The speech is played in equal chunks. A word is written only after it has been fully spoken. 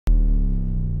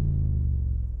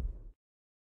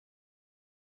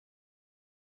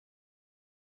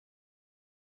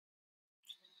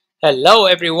Hello,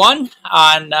 everyone.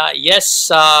 And yes,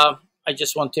 I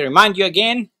just want to remind you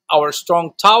again, our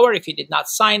Strong Tower. If you did not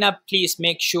sign up, please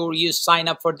make sure you sign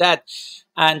up for that.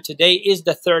 And today is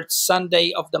the third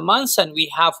Sunday of the month, and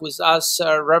we have with us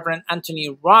Reverend Anthony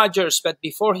Rogers. But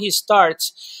before he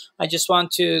starts, I just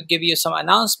want to give you some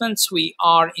announcements. We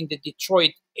are in the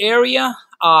Detroit area,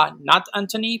 not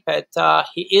Anthony, but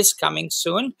he is coming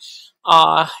soon.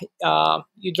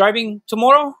 You driving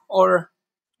tomorrow or?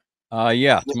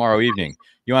 Yeah, tomorrow evening.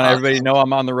 You want everybody to know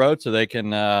I'm on the road so they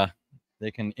can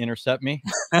intercept me?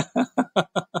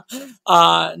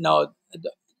 No.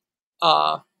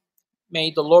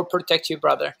 May the Lord protect you,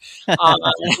 brother. Uh,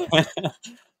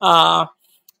 uh,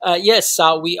 yes,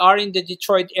 we are in the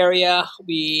Detroit area.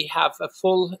 We have a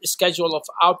full schedule of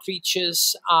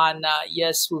outreaches, and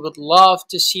yes, we would love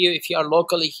to see you if you are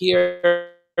locally here.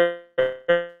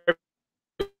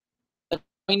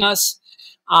 Join us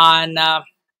and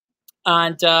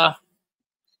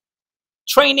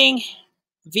training,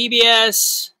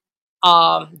 VBS,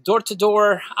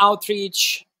 door-to-door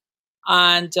outreach,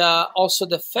 and also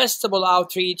the festival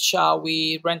outreach.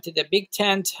 We rented a big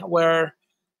tent where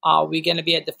we're going to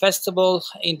be at the festival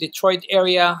in Detroit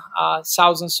area.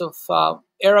 Thousands of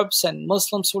Arabs and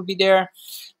Muslims will be there.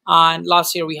 And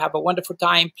last year we have a wonderful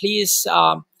time. Please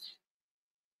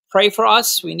pray for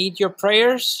us. We need your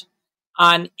prayers.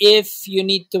 And if you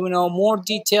need to know more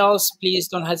details, please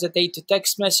don't hesitate to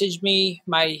text message me.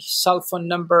 My cell phone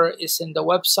number is in the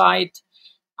website.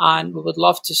 And we would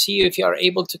love to see you if you are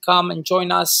able to come and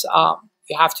join us.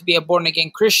 You have to be a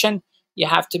born-again Christian. You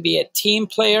have to be a team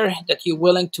player, that you're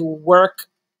willing to work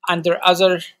under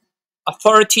other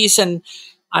authorities and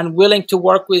willing to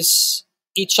work with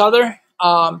each other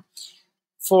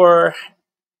for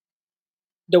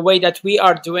the way that we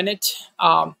are doing it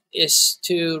is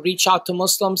to reach out to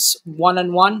Muslims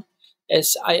one-on-one.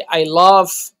 I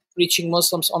love reaching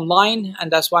Muslims online, and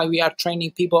that's why we are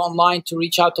training people online to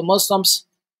reach out to Muslims.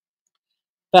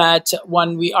 But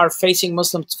when we are facing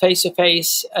Muslims face to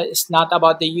face, it's not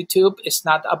about the YouTube, it's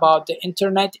not about the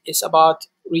internet, it's about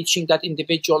reaching that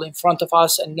individual in front of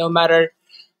us. And no matter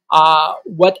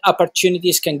what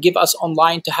opportunities can give us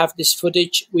online to have this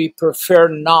footage, we prefer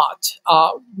not.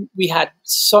 We had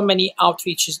so many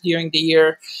outreaches during the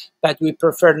year, but we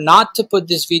prefer not to put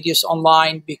these videos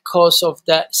online because of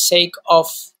the sake of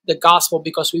the gospel,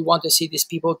 because we want to see these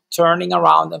people turning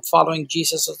around and following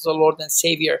Jesus as the Lord and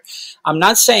Savior. I'm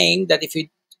not saying that if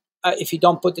you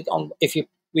don't put it on,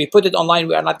 we put it online,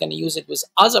 we are not going to use it with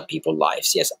other people's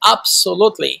lives. Yes,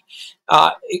 absolutely.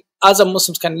 Other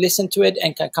Muslims can listen to it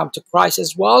and can come to Christ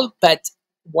as well. But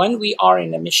when we are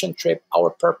in a mission trip, our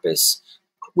purpose,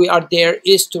 we are there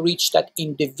is to reach that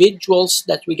individuals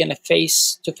that we're going to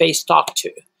face-to-face talk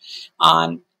to.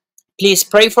 And please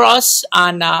pray for us,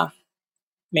 and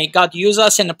may God use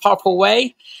us in a powerful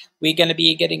way. We're going to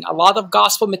be getting a lot of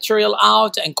gospel material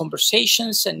out and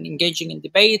conversations and engaging in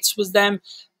debates with them.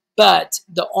 But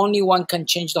the only one can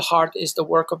change the heart is the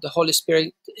work of the Holy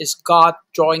Spirit, is God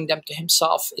drawing them to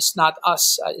himself. It's not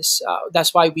us.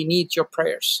 That's why we need your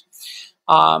prayers.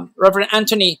 Reverend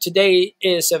Anthony, today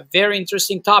is a very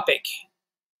interesting topic.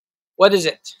 What is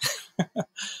it?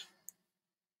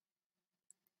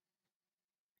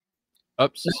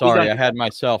 Oops, sorry, I had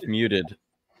myself muted.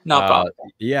 No problem.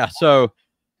 Yeah, so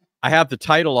I have the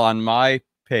title on my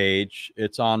page.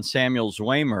 It's on Samuel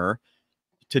Zwemer.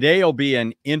 Today will be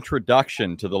an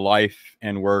introduction to the life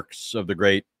and works of the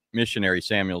great missionary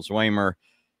Samuel Zwemer.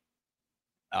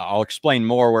 I'll explain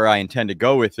more where I intend to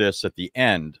go with this at the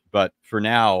end, but for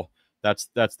now, that's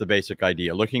the basic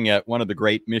idea. Looking at one of the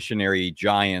great missionary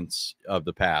giants of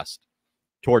the past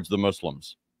towards the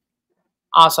Muslims.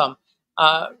 Awesome.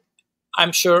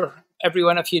 I'm sure every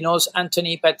one of you knows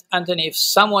Anthony, but Anthony, if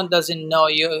someone doesn't know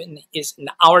you, is in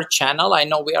our channel. I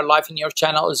know we are live in your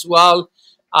channel as well.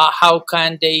 How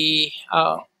can they?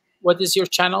 What is your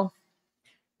channel?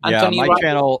 Anthony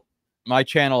my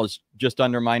channel is just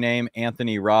under my name,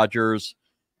 Anthony Rogers.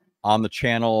 On the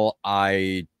channel,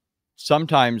 I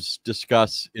sometimes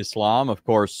discuss Islam. Of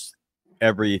course,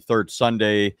 every third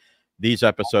Sunday, these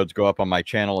episodes go up on my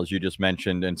channel, as you just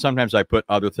mentioned, and sometimes I put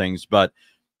other things, but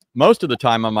most of the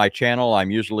time on my channel,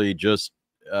 I'm usually just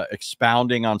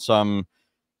expounding on some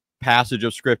passage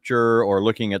of scripture or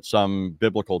looking at some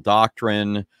biblical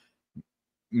doctrine.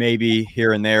 Maybe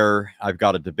here and there, I've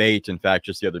got a debate. In fact,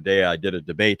 just the other day, I did a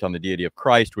debate on the deity of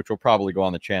Christ, which will probably go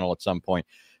on the channel at some point.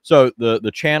 So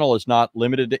the channel is not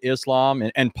limited to Islam.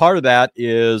 And part of that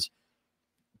is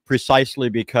precisely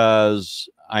because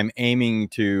I'm aiming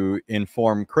to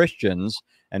inform Christians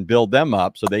and build them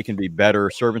up so they can be better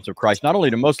servants of Christ, not only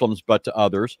to Muslims, but to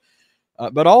others.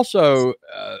 but also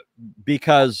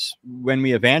because when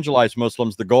we evangelize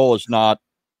Muslims, the goal is not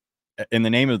in the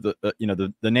name of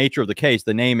the nature of the case.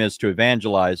 The name is to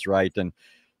evangelize, right? And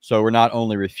so we're not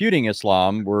only refuting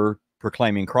Islam, we're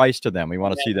proclaiming Christ to them. We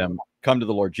want to see them come to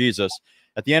the Lord Jesus.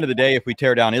 At the end of the day, if we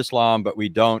tear down Islam, but we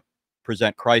don't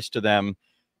present Christ to them,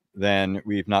 then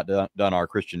we've not done our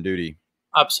Christian duty.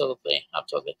 Absolutely.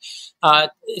 Absolutely.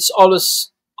 It's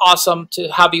always awesome to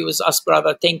have you with us,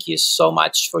 brother. Thank you so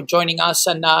much for joining us.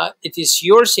 And it is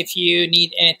yours. If you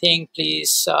need anything,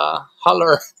 please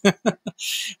holler.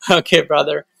 Okay,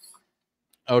 brother.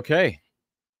 Okay.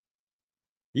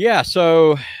 Yeah.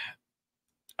 So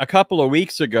a couple of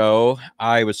weeks ago,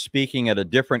 I was speaking at a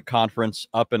different conference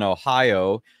up in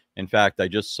Ohio. In fact, I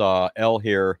just saw Elle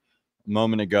here a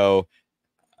moment ago.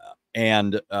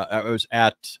 And I was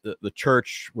at the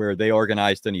church where they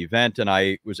organized an event, and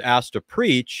I was asked to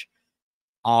preach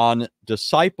on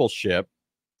discipleship,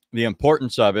 the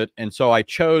importance of it. And so I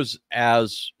chose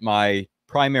as my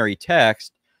primary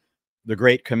text the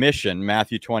Great Commission,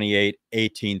 Matthew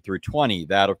 28:18-20.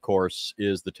 That, of course,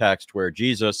 is the text where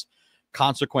Jesus,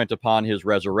 consequent upon his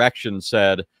resurrection,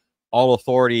 said, "All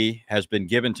authority has been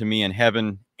given to me in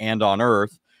heaven and on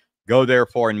earth. Go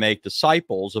therefore and make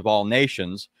disciples of all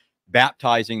nations,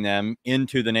 baptizing them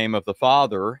into the name of the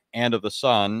Father and of the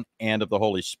Son and of the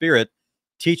Holy Spirit,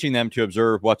 teaching them to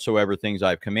observe whatsoever things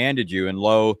I've commanded you. And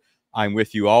lo, I'm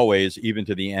with you always, even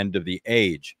to the end of the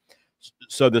age."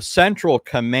 So the central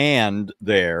command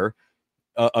there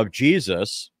of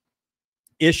Jesus,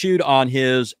 issued on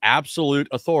his absolute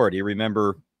authority.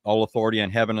 Remember, all authority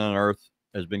in heaven and on earth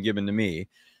has been given to me.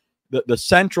 The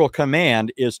central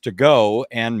command is to go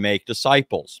and make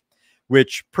disciples,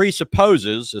 which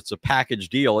presupposes, it's a package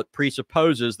deal, it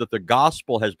presupposes that the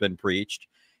gospel has been preached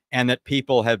and that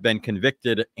people have been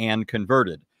convicted and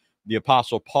converted. The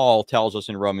Apostle Paul tells us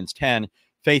in Romans 10,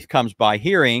 faith comes by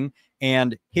hearing,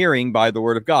 and hearing by the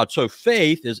word of God. So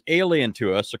faith is alien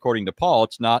to us, according to Paul.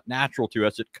 It's not natural to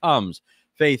us. It comes.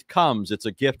 Faith comes. It's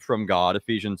a gift from God.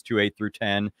 Ephesians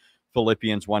 2:8-10,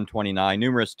 Philippians 1:29.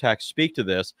 Numerous texts speak to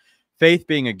this. Faith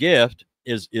being a gift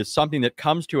is something that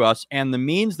comes to us, and the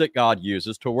means that God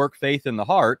uses to work faith in the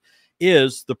heart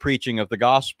is the preaching of the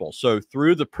gospel. So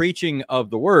through the preaching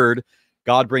of the word,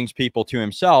 God brings people to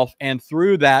himself, and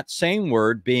through that same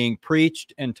word being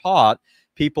preached and taught,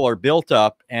 people are built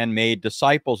up and made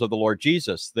disciples of the Lord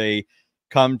Jesus. They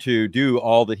come to do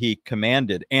all that he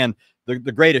commanded. And the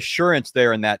great assurance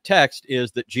there in that text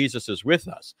is that Jesus is with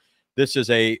us. This is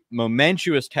a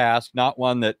momentous task, not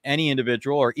one that any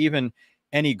individual or even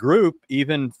any group,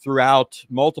 even throughout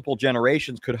multiple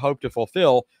generations, could hope to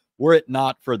fulfill, were it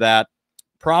not for that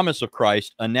promise of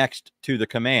Christ annexed to the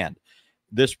command.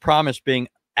 This promise being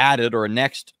added or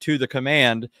annexed to the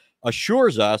command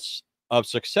assures us of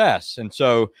success. And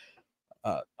so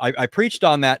I preached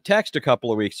on that text a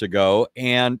couple of weeks ago,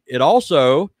 and it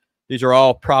also, these are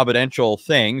all providential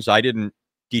things. I didn't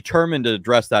determine to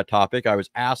address that topic. I was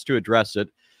asked to address it.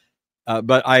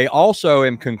 But I also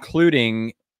am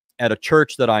concluding at a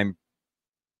church that I'm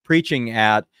preaching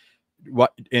at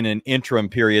in an interim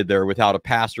period there without a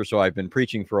pastor. So I've been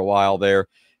preaching for a while there,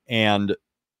 and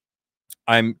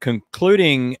I'm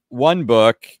concluding one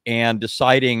book and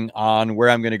deciding on where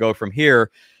I'm going to go from here.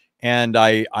 And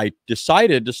I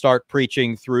decided to start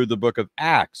preaching through the book of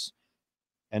Acts.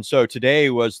 And so today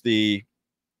was the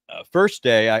first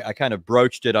day. I kind of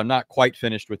broached it. I'm not quite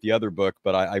finished with the other book,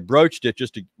 but I broached it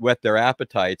just to whet their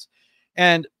appetites.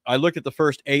 And I looked at the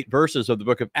first 8 verses of the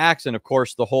book of Acts. And of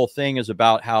course, the whole thing is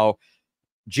about how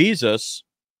Jesus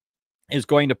is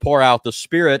going to pour out the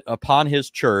Spirit upon his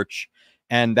church,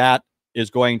 and that is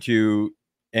going to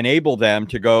enable them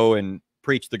to go and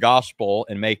preach the gospel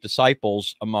and make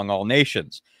disciples among all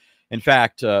nations. In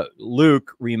fact,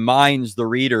 Luke reminds the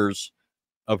readers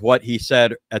of what he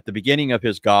said at the beginning of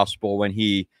his gospel when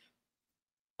he,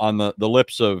 on the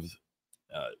lips of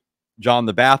John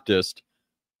the Baptist,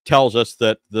 tells us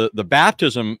that the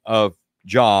baptism of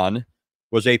John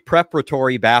was a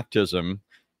preparatory baptism,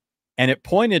 and it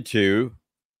pointed to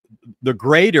the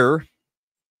greater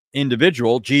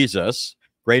individual, Jesus,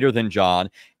 greater than John,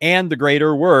 and the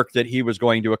greater work that he was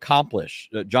going to accomplish.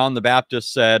 John the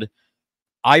Baptist said,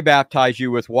 I baptize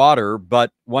you with water,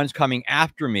 but one's coming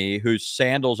after me whose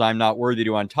sandals I'm not worthy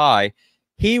to untie.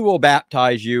 He will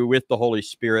baptize you with the Holy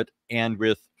Spirit and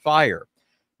with fire.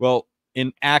 Well,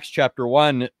 in Acts chapter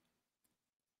 1,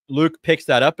 Luke picks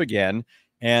that up again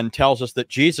and tells us that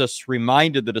Jesus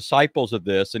reminded the disciples of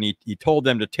this, and he told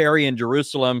them to tarry in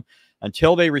Jerusalem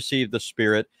until they received the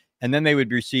Spirit, and then they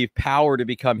would receive power to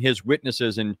become his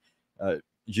witnesses in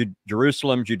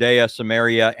Jerusalem, Judea,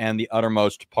 Samaria, and the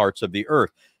uttermost parts of the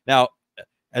earth. Now,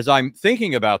 as I'm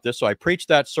thinking about this, so I preached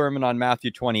that sermon on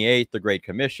Matthew 28, the Great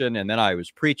Commission, and then I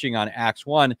was preaching on Acts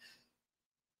 1.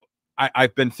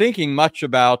 I've been thinking much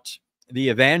about the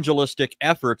evangelistic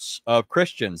efforts of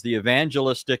Christians, the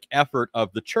evangelistic effort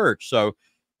of the church. So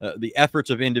the efforts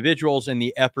of individuals and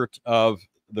the effort of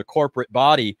the corporate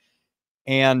body.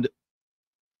 And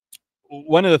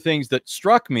one of the things that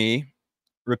struck me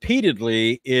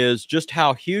repeatedly is just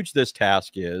how huge this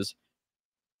task is.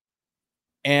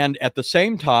 And at the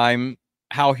same time,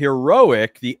 how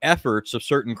heroic the efforts of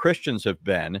certain Christians have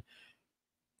been,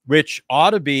 which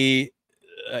ought to be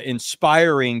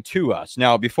inspiring to us.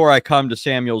 Now, before I come to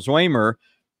Samuel Zwemer,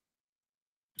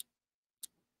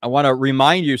 I want to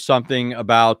remind you something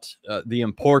about the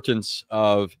importance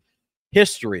of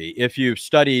history. If you've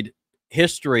studied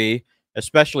history,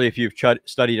 especially if you've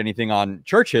studied anything on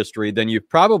church history, then you've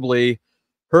probably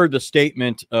heard the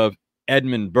statement of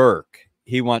Edmund Burke.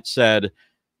 He once said,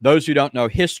 "Those who don't know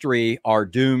history are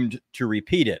doomed to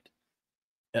repeat it."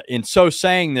 In so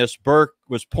saying this, Burke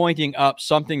was pointing up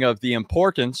something of the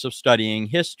importance of studying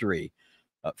history.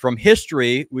 From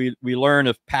history, we learn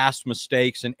of past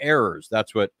mistakes and errors.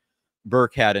 That's what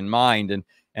Burke had in mind.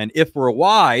 And if we're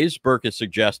wise, Burke is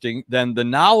suggesting, then the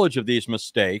knowledge of these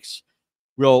mistakes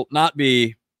will not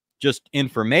be just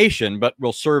information, but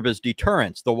will serve as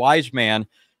deterrence. The wise man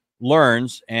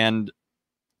learns and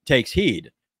takes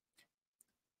heed.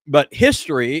 But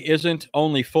history isn't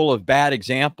only full of bad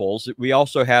examples. We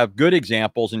also have good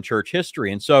examples in church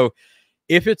history. And so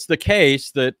if it's the case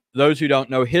that those who don't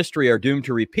know history are doomed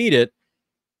to repeat it,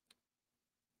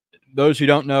 those who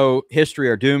don't know history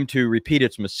are doomed to repeat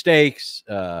its mistakes,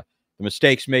 the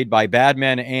mistakes made by bad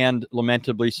men and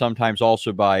lamentably sometimes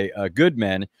also by good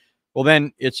men, well,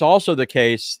 then it's also the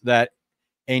case that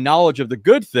a knowledge of the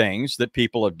good things that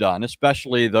people have done,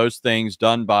 especially those things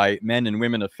done by men and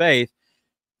women of faith,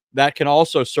 that can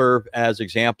also serve as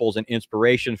examples and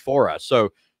inspiration for us.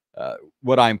 So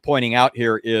what I'm pointing out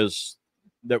here is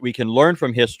that we can learn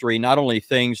from history not only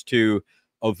things to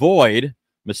avoid,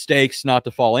 mistakes not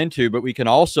to fall into, but we can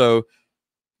also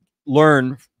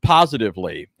learn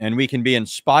positively and we can be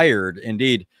inspired.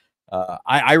 Indeed,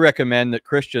 I recommend that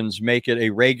Christians make it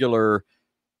a regular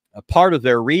part of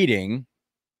their reading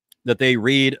that they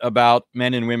read about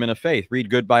men and women of faith, read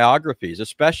good biographies,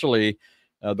 especially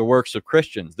the works of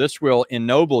Christians. This will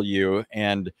ennoble you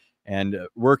and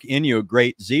work in you a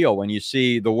great zeal when you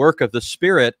see the work of the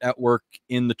Spirit at work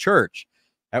in the church,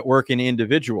 at work in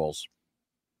individuals.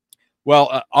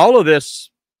 Well, all of this,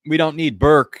 we don't need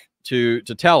Burke to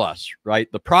tell us,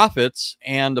 right? The prophets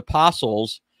and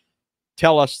apostles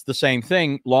tell us the same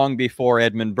thing long before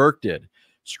Edmund Burke did.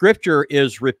 Scripture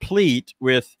is replete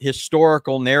with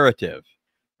historical narrative,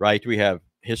 right? We have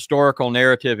historical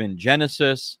narrative in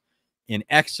Genesis, in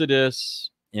Exodus,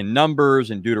 in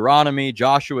Numbers, in Deuteronomy,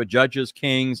 Joshua, Judges,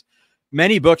 Kings,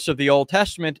 many books of the Old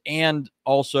Testament and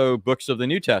also books of the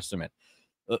New Testament.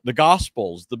 The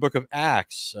Gospels, the book of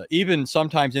Acts, even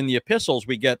sometimes in the epistles,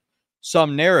 we get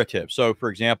some narrative. So, for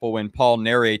example, when Paul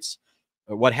narrates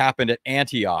what happened at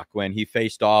Antioch when he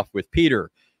faced off with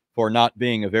Peter for not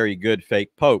being a very good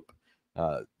fake pope.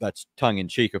 That's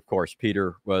tongue-in-cheek, of course.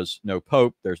 Peter was no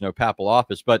pope. There's no papal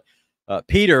office. But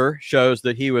Peter shows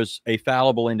that he was a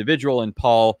fallible individual, and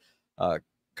Paul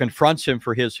confronts him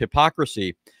for his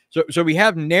hypocrisy. So we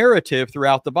have narrative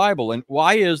throughout the Bible. And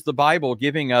why is the Bible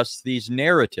giving us these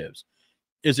narratives?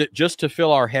 Is it just to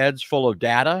fill our heads full of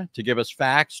data, to give us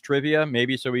facts, trivia,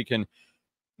 maybe so we can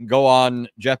go on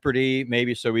Jeopardy,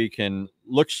 maybe so we can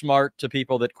look smart to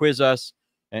people that quiz us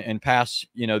and pass,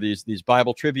 these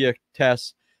Bible trivia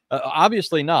tests?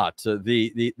 Obviously not.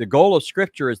 The goal of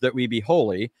Scripture is that we be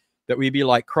holy, that we be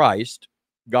like Christ.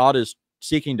 God is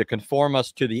seeking to conform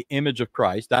us to the image of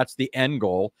Christ. That's the end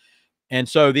goal. And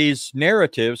so these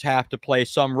narratives have to play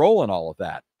some role in all of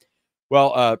that.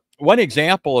 Well, one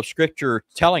example of Scripture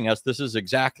telling us this is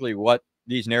exactly what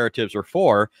these narratives are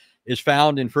for is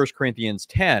found in 1 Corinthians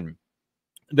 10.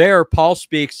 There, Paul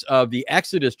speaks of the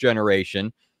Exodus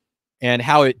generation and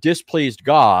how it displeased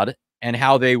God and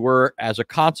how they were, as a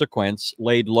consequence,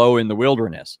 laid low in the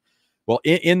wilderness. Well,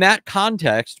 in that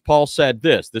context, Paul said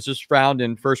this. This is found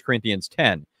in 1 Corinthians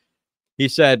 10. He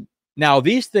said, "Now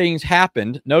these things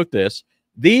happened," note this,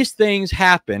 "these things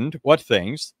happened," what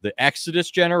things? The Exodus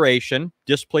generation,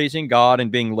 displeasing God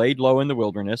and being laid low in the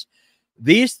wilderness.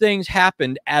 "These things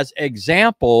happened as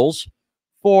examples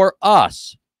for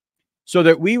us, so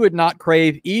that we would not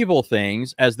crave evil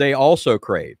things as they also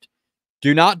craved.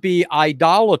 Do not be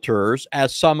idolaters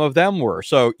as some of them were."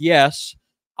 So yes,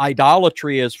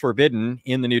 idolatry is forbidden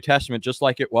in the New Testament, just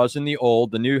like it was in the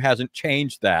Old. The New hasn't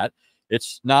changed that.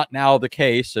 It's not now the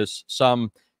case, as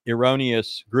some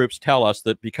erroneous groups tell us,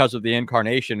 that because of the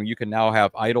incarnation, you can now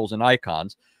have idols and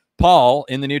icons. Paul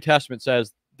in the New Testament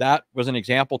says that was an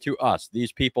example to us,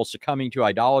 these people succumbing to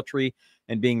idolatry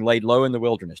and being laid low in the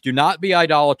wilderness. Do not be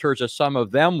idolaters as some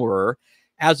of them were,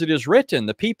 as it is written,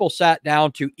 the people sat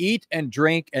down to eat and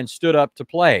drink and stood up to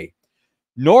play.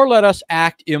 Nor let us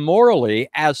act immorally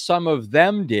as some of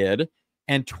them did,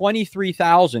 and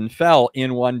 23,000 fell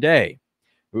in one day.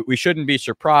 We shouldn't be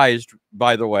surprised,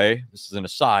 by the way, this is an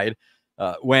aside,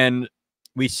 when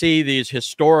we see these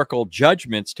historical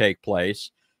judgments take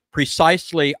place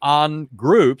precisely on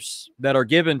groups that are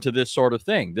given to this sort of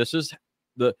thing. This is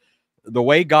the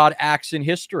way God acts in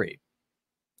history.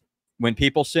 When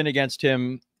people sin against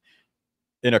him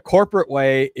in a corporate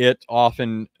way, it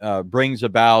often brings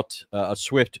about a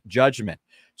swift judgment.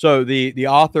 So the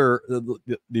author,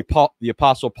 the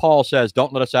Apostle Paul says,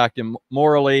 don't let us act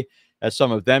immorally as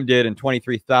some of them did, and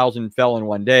 23,000 fell in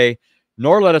one day.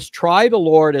 Nor let us try the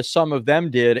Lord as some of them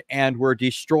did and were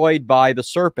destroyed by the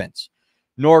serpents.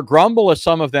 Nor grumble as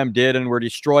some of them did and were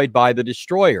destroyed by the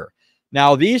destroyer.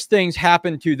 Now these things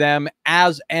happened to them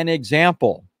as an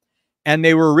example, and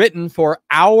they were written for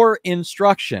our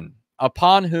instruction,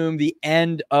 upon whom the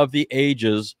end of the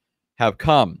ages have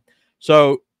come.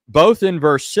 So both in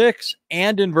verse 6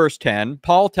 and in verse 10,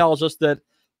 Paul tells us that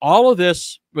all of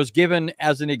this was given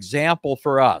as an example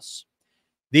for us.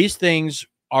 These things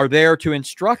are there to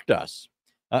instruct us.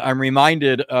 I'm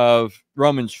reminded of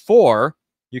Romans 4.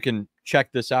 You can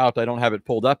check this out. I don't have it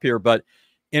pulled up here, but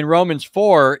in Romans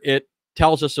 4, it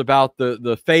tells us about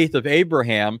the faith of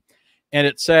Abraham, and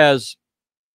it says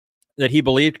that he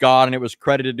believed God and it was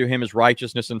credited to him as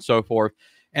righteousness and so forth.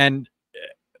 And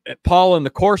Paul, in the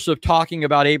course of talking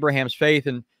about Abraham's faith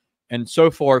and so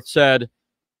forth, said,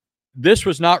 this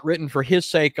was not written for his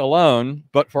sake alone,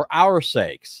 but for our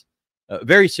sakes. A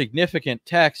very significant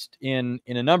text in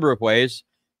a number of ways.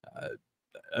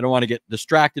 I don't want to get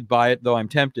distracted by it, though I'm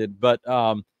tempted, but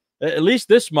at least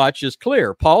this much is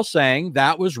clear. Paul's saying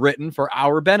that was written for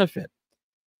our benefit.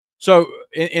 So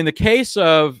in the case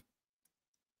of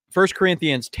 1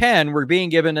 Corinthians 10, we're being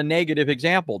given a negative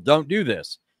example. Don't do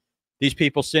this. These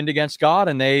people sinned against God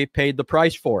and they paid the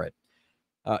price for it.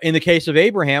 In the case of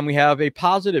Abraham, we have a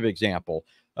positive example.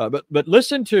 But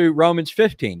listen to Romans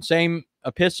 15, same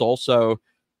epistle. So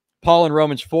Paul in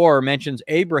Romans 4 mentions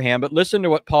Abraham, but listen to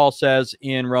what Paul says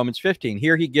in Romans 15.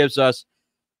 Here he gives us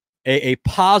a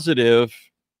positive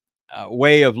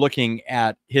way of looking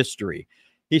at history.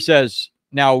 He says,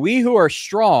 now we who are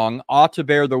strong ought to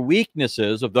bear the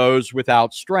weaknesses of those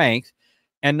without strength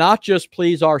and not just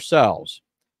please ourselves.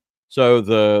 So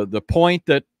the point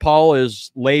that Paul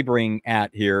is laboring at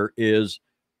here is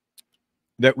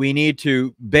that we need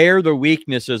to bear the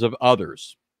weaknesses of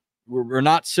others. We're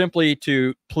not simply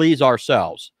to please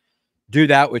ourselves, do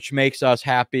that which makes us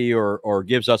happy or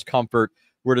gives us comfort.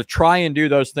 We're to try and do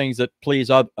those things that please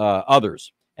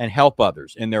others and help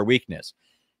others in their weakness.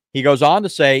 He goes on to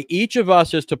say, each of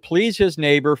us is to please his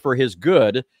neighbor for his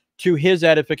good, to his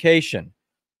edification.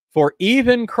 For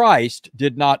even Christ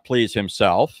did not please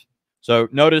himself. So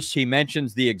notice he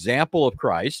mentions the example of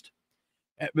Christ.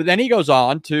 But then he goes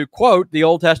on to quote the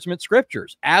Old Testament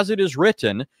scriptures. As it is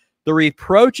written, the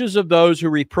reproaches of those who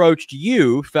reproached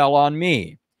you fell on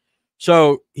me.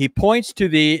 So he points to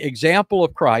the example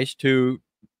of Christ who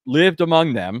lived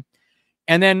among them.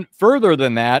 And then further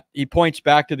than that, he points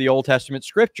back to the Old Testament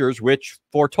scriptures, which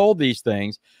foretold these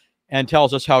things and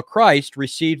tells us how Christ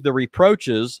received the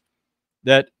reproaches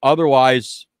that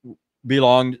otherwise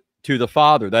belonged to the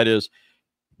Father. That is,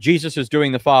 Jesus is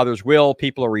doing the Father's will.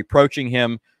 People are reproaching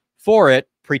him for it,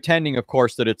 pretending, of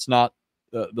course, that it's not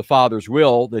the Father's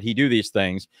will that he do these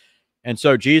things. And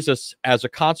so Jesus, as a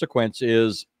consequence,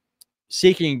 is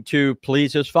seeking to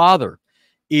please his Father,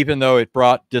 even though it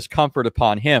brought discomfort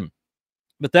upon him.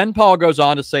 But then Paul goes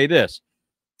on to say this,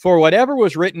 for whatever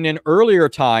was written in earlier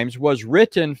times was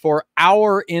written for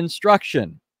our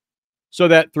instruction, so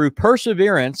that through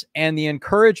perseverance and the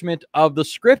encouragement of the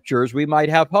scriptures we might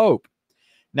have hope.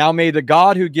 Now may the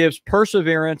God who gives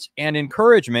perseverance and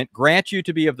encouragement grant you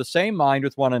to be of the same mind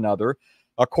with one another,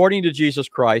 according to Jesus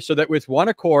Christ, so that with one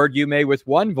accord you may with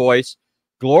one voice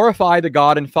glorify the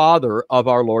God and Father of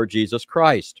our Lord Jesus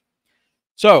Christ.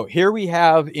 So here we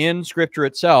have in Scripture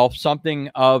itself something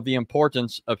of the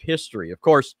importance of history. Of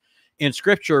course, in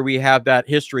Scripture we have that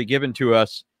history given to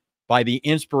us by the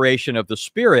inspiration of the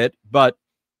Spirit, but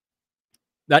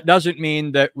that doesn't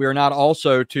mean that we're not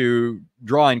also to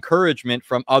draw encouragement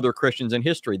from other Christians in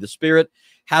history. The Spirit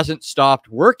hasn't stopped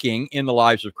working in the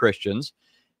lives of Christians.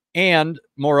 And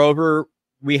moreover,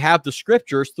 we have the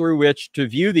scriptures through which to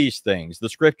view these things. The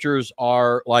scriptures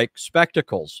are like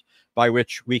spectacles by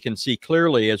which we can see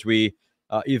clearly as we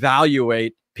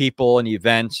evaluate people and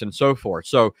events and so forth.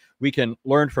 So we can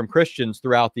learn from Christians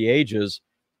throughout the ages,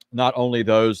 not only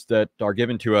those that are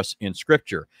given to us in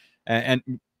Scripture. And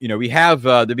you know, we have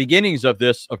the beginnings of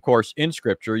this, of course, in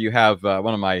Scripture. You have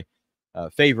one of my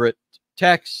favorite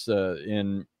texts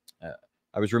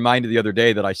I was reminded the other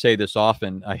day that I say this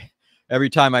often. Every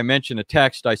time I mention a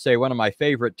text, I say one of my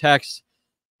favorite texts.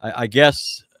 I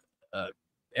guess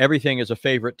everything is a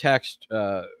favorite text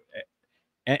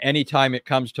anytime it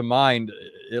comes to mind,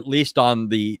 at least on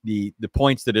the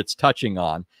points that it's touching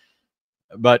on.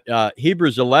 But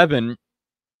Hebrews 11,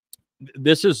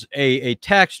 this is a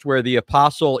text where the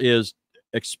apostle is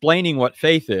explaining what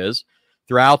faith is.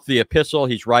 Throughout the epistle,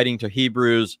 he's writing to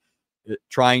Hebrews,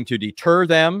 trying to deter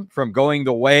them from going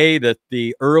the way that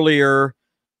the earlier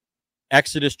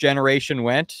Exodus generation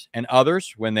went, and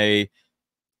others, when they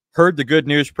heard the good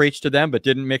news preached to them but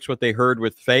didn't mix what they heard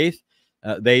with faith,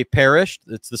 they perished.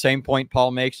 It's the same point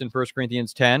Paul makes in 1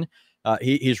 Corinthians 10.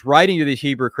 He's writing to these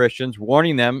Hebrew Christians,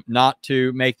 warning them not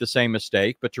to make the same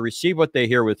mistake, but to receive what they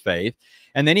hear with faith.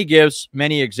 And then he gives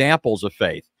many examples of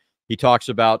faith. He talks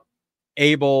about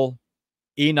Abel,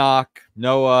 Enoch,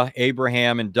 Noah,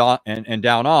 Abraham, and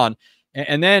down on.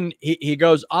 And then he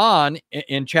goes on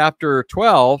in chapter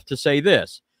 12 to say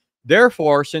this: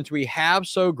 therefore, since we have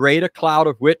so great a cloud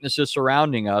of witnesses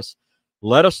surrounding us,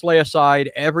 let us lay aside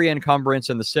every encumbrance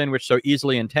and the sin which so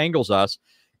easily entangles us,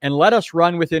 and let us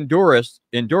run with endurance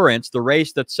the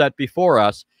race that's set before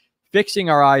us, fixing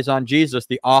our eyes on Jesus,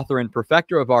 the author and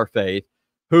perfecter of our faith,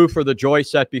 who for the joy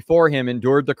set before him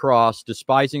endured the cross,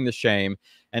 despising the shame,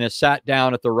 and has sat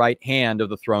down at the right hand of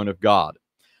the throne of God.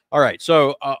 All right,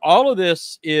 so all of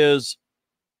this is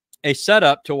a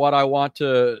setup to what I want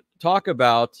to talk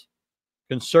about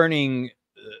concerning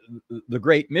the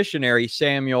great missionary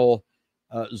Samuel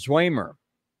Zwemer.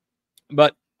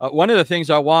 But one of the things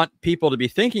I want people to be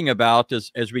thinking about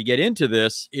as we get into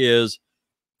this is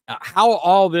how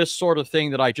all this sort of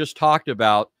thing that I just talked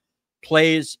about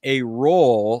plays a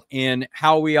role in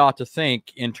how we ought to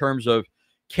think in terms of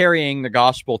carrying the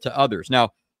gospel to others.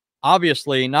 Now,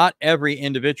 obviously, not every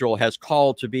individual has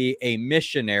called to be a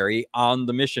missionary on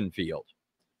the mission field.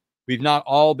 We've not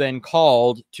all been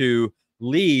called to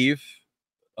leave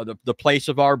the place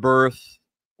of our birth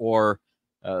or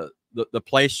the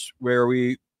place where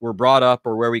we were brought up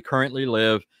or where we currently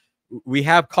live. We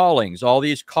have callings. All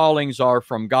these callings are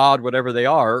from God, whatever they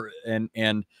are, and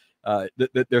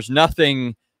there's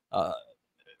nothing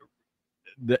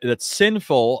that's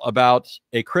sinful about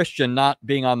a Christian not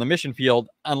being on the mission field,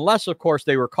 unless, of course,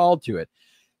 they were called to it.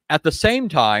 At the same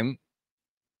time,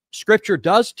 Scripture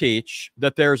does teach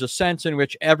that there's a sense in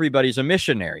which everybody's a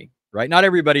missionary, right? Not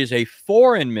everybody's a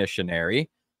foreign missionary,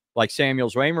 like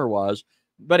Samuel Zwemer was,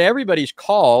 but everybody's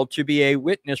called to be a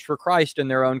witness for Christ in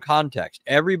their own context.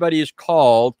 Everybody is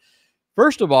called,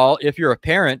 first of all, if you're a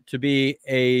parent, to be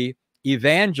a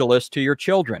evangelist to your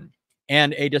children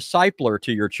and a discipler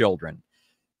to your children.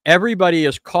 Everybody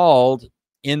is called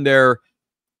in their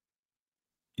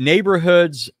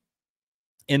neighborhoods,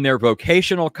 in their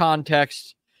vocational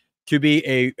context, to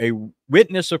be a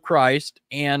witness of Christ,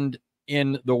 and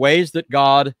in the ways that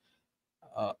God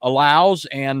allows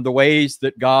and the ways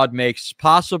that God makes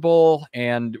possible,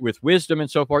 and with wisdom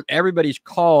and so forth. Everybody's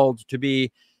called to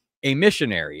be a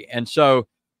missionary. And so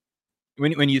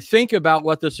when you think about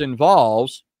what this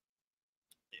involves,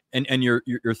 and you're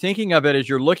thinking of it as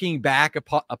you're looking back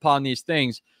upon these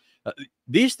things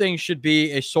should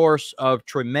be a source of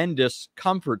tremendous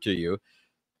comfort to you,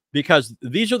 because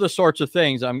these are the sorts of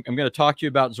things I'm going to talk to you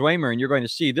about Zwemer, and you're going to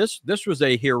see this was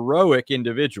a heroic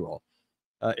individual.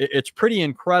 It's pretty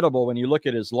incredible when you look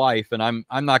at his life, and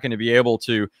I'm not going to be able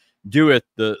to do it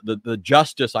the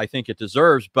justice I think it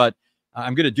deserves, but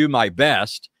I'm going to do my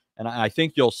best, and I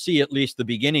think you'll see at least the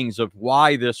beginnings of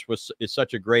why this is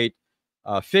such a great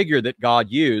figure that God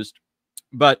used.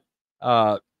 But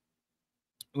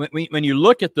when you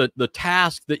look at the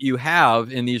task that you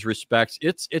have in these respects,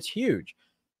 it's huge,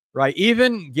 right?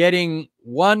 Even getting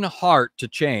one heart to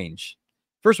change,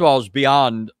 first of all, is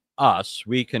beyond us.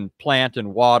 We can plant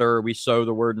and water, we sow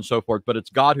the word and so forth, but it's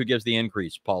God who gives the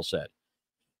increase, Paul said.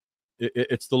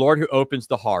 It's the Lord who opens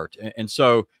the heart. And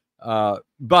so,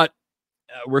 but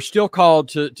we're still called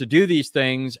to do these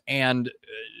things. And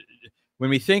when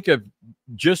we think of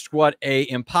just what a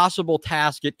impossible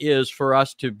task it is for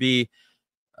us to be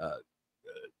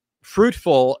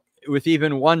fruitful with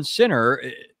even one sinner,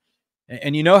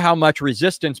 and you know how much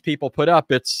resistance people put up,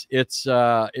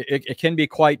 it can be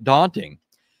quite daunting.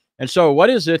 And so what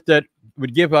is it that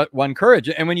would give one courage?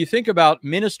 And when you think about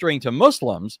ministering to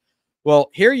Muslims, well,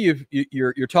 here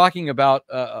you're talking about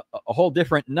a whole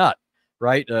different nut,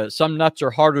 right? Some nuts are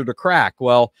harder to crack.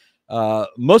 Well,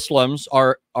 Muslims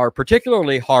are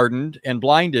particularly hardened and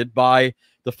blinded by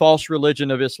the false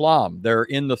religion of Islam. They're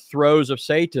in the throes of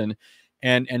Satan.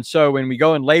 And so when we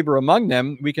go and labor among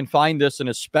them, we can find this an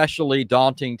especially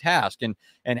daunting task.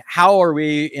 And how are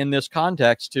we in this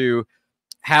context to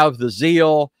have the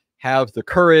zeal, have the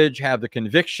courage, have the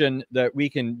conviction that we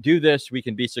can do this, we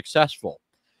can be successful?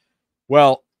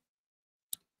 Well,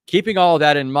 keeping all of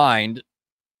that in mind,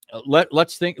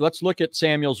 let's look at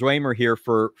Samuel Zwemer here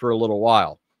for a little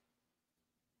while.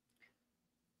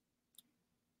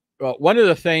 Well, one of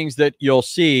the things that you'll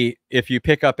see if you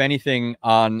pick up anything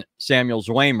on Samuel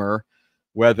Zwemer,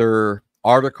 whether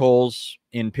articles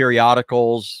in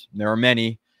periodicals, there are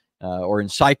many, or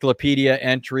encyclopedia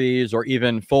entries, or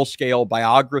even full-scale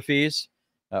biographies.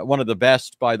 One of the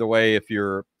best, by the way, if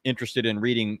you're interested in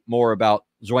reading more about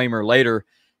Zwemer later,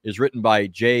 is written by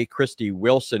J. Christie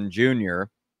Wilson, Jr.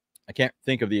 I can't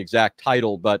think of the exact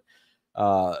title, but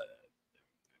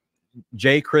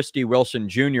J. Christie Wilson,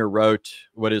 Jr. wrote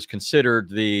what is considered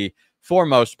the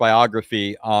foremost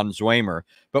biography on Zwemer.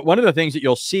 But one of the things that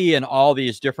you'll see in all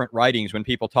these different writings when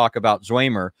people talk about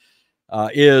Zwemer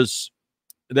is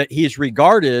that he's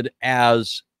regarded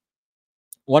as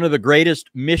one of the greatest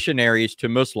missionaries to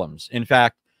Muslims, in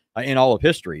fact, in all of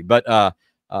history. But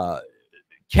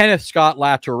Kenneth Scott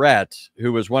Latourette,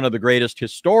 who was one of the greatest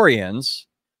historians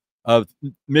of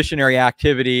missionary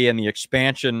activity and the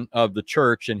expansion of the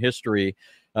church in history,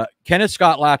 Kenneth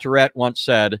Scott Latourette once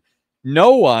said,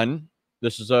 "No one,"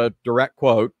 this is a direct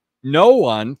quote, "no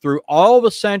one through all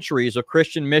the centuries of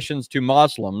Christian missions to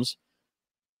Muslims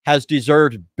has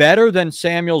deserved better than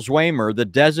Samuel Zwemer the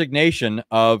designation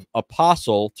of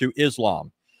apostle to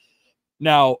Islam."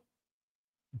 Now,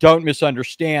 don't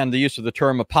misunderstand the use of the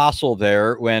term apostle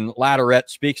there. When Latourette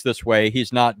speaks this way,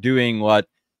 he's not doing what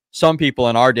some people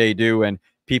in our day do, and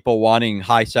people wanting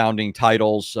high-sounding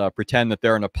titles, pretend that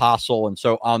they're an apostle, and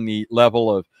so on the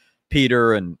level of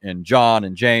Peter and John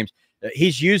and James.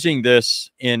 He's using this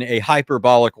in a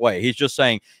hyperbolic way. He's just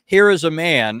saying, here is a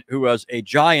man who was a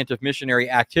giant of missionary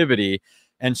activity,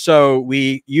 and so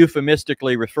we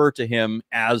euphemistically refer to him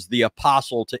as the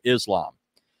apostle to Islam.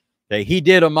 Okay, he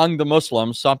did among the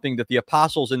Muslims something that the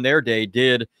apostles in their day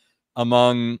did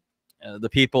among the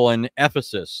people in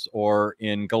Ephesus or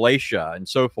in Galatia and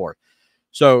so forth.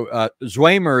 So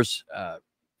Zwemer's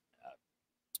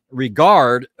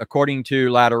regard, according to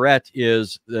Latourette,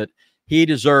 is that he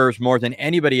deserves more than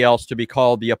anybody else to be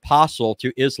called the apostle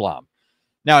to Islam.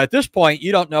 Now, at this point,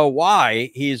 you don't know why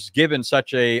he's given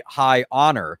such a high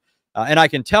honor. And I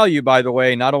can tell you, by the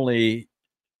way, not only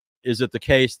is it the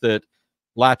case that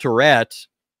Latourette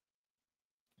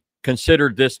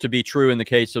considered this to be true in the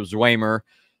case of Zwemer,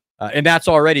 and that's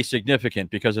already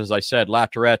significant because, as I said,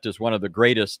 Latourette is one of the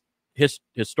greatest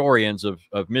historians of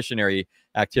missionary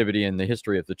activity in the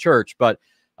history of the church. But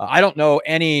I don't know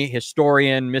any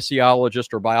historian,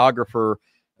 missiologist, or biographer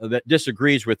that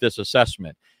disagrees with this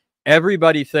assessment.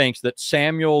 Everybody thinks that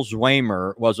Samuel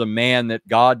Zwemer was a man that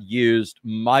God used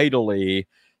mightily,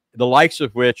 the likes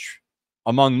of which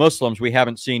among Muslims we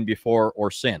haven't seen before or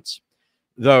since,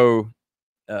 though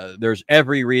there's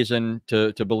every reason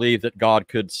to believe that God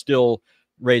could still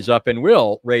raise up and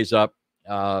will raise up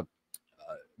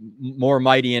more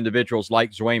mighty individuals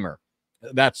like Zwemer.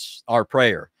 That's our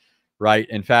prayer, right?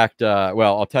 In fact,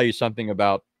 well, I'll tell you something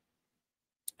about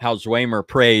how Zwemer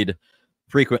prayed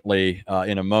frequently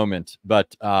in a moment.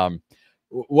 But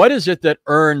what is it that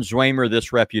earned Zwemer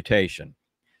this reputation?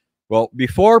 Well,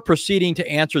 before proceeding to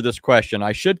answer this question,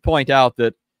 I should point out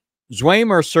that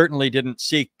Zwemer certainly didn't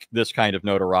seek this kind of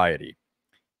notoriety.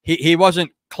 He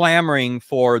wasn't clamoring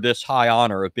for this high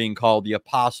honor of being called the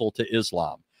apostle to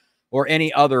Islam or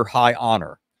any other high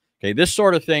honor. Okay, this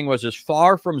sort of thing was as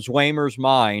far from Zwemer's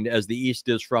mind as the East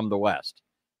is from the West.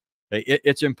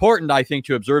 It's important, I think,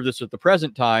 to observe this at the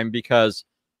present time because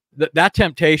that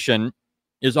temptation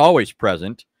is always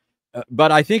present.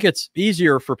 But I think it's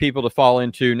easier for people to fall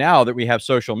into now that we have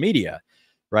social media,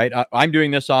 right? I'm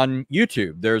doing this on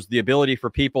YouTube. There's the ability for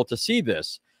people to see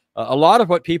this. A lot of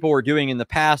what people were doing in the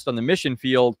past on the mission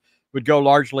field would go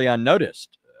largely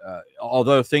unnoticed,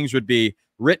 although things would be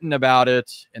written about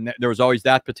it, and there was always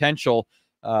that potential.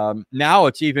 Now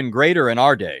it's even greater in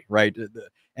our day, right?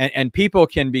 And people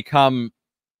can become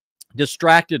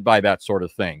distracted by that sort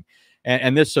of thing.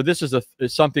 And this is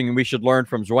something we should learn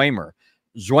from Zwemer.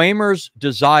 Zwemer's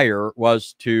desire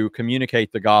was to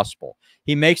communicate the gospel.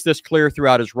 He makes this clear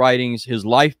throughout his writings. His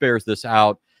life bears this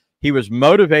out. He was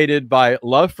motivated by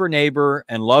love for neighbor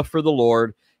and love for the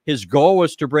Lord. His goal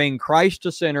was to bring Christ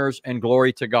to sinners and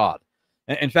glory to God.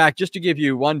 In fact, just to give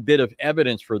you one bit of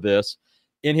evidence for this,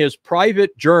 in his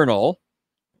private journal,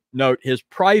 note his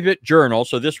private journal,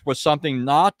 so this was something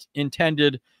not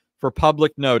intended for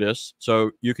public notice,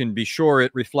 so you can be sure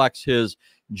it reflects his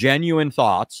genuine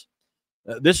thoughts.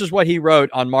 This is what he wrote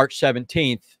on March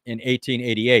 17th in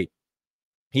 1888.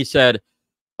 He said,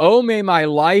 "Oh, may my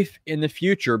life in the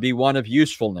future be one of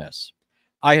usefulness.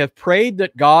 I have prayed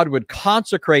that God would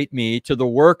consecrate me to the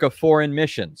work of foreign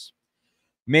missions.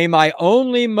 May my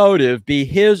only motive be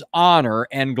his honor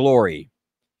and glory.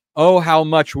 Oh, how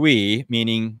much we,"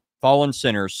 meaning fallen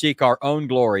sinners, "seek our own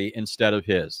glory instead of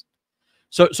his."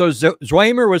 So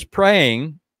Zwemer was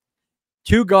praying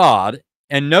to God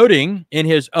and noting in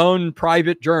his own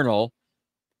private journal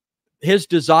his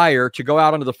desire to go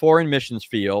out onto the foreign missions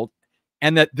field,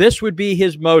 and that this would be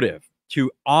his motive, to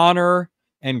honor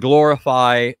and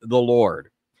glorify the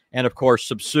Lord. And of course,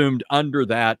 subsumed under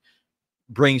that,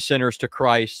 bring sinners to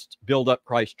Christ, build up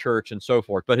Christ's church, and so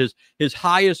forth. But his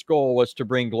highest goal was to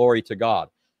bring glory to God.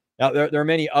 Now, there are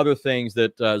many other things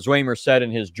that Zwemer said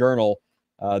in his journal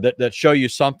that show you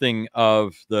something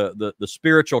of the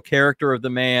spiritual character of the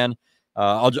man.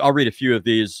 I'll read a few of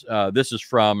these. This is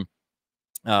from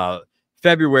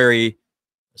February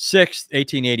 6th,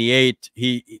 1888.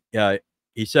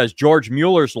 He says George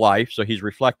Mueller's life. So he's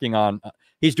reflecting on,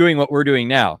 he's doing what we're doing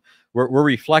now. We're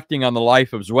reflecting on the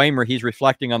life of Zwemer. He's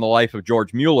reflecting on the life of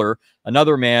George Mueller,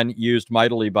 another man used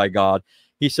mightily by God.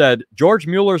 He said, George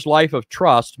Mueller's life of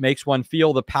trust makes one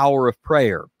feel the power of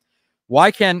prayer. Why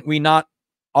can we not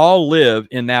all live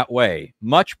in that way?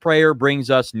 Much prayer brings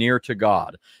us near to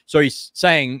God. So he's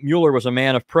saying Mueller was a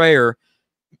man of prayer.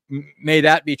 May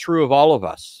that be true of all of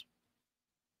us.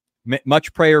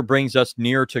 Much prayer brings us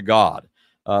near to God.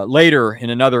 Later,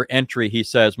 in another entry, he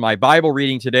says, my Bible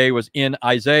reading today was in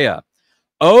Isaiah.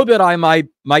 Oh, that I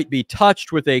might be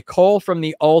touched with a coal from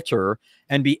the altar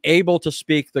and be able to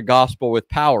speak the gospel with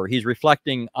power. He's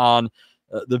reflecting on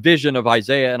the vision of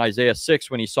Isaiah in Isaiah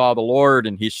 6 when he saw the Lord,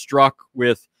 and he's struck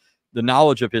with the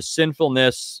knowledge of his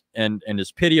sinfulness and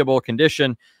his pitiable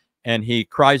condition, and he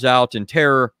cries out in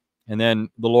terror, and then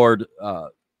the Lord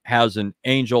has an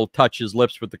angel touch his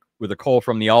lips with a coal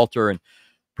from the altar and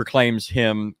proclaims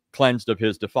him cleansed of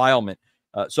his defilement.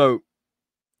 So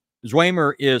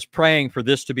Zwemer is praying for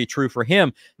this to be true for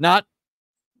him, not,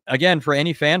 again, for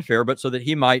any fanfare, but so that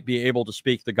he might be able to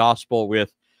speak the gospel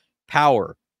with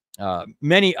power.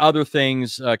 Many other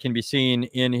things can be seen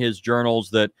in his journals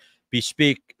that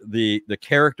bespeak the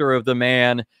character of the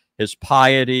man, his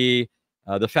piety,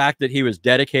 the fact that he was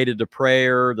dedicated to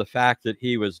prayer, the fact that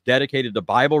he was dedicated to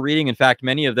Bible reading. In fact,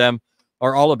 many of them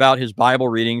are all about his Bible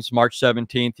readings. March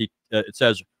 17th, it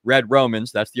says, read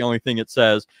Romans. That's the only thing it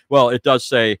says. Well, it does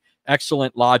say,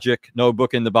 excellent logic, no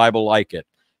book in the Bible like it.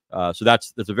 So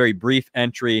that's a very brief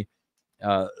entry.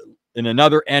 In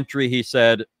another entry, he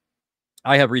said,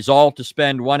 I have resolved to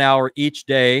spend 1 hour each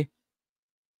day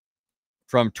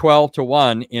from 12 to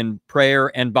 1 in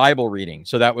prayer and Bible reading.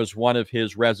 So that was one of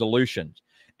his resolutions.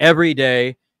 Every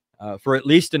day for at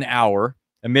least an hour,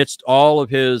 amidst all of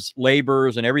his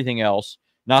labors and everything else.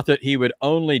 Not that he would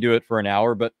only do it for an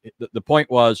hour, but the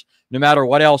point was, no matter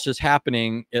what else is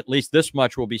happening, at least this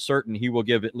much will be certain. He will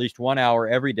give at least 1 hour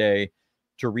every day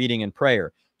to reading and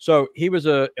prayer. So he was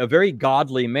a very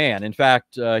godly man. In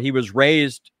fact, he was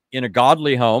raised in a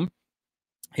godly home.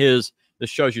 This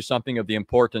shows you something of the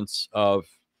importance of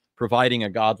providing a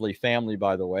godly family,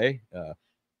 by the way.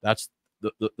 That's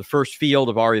the first field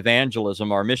of our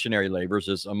evangelism, our missionary labors,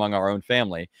 is among our own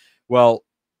family. Well,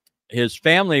 his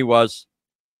family was,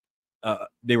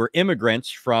 they were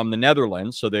immigrants from the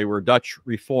Netherlands, so they were Dutch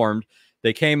Reformed.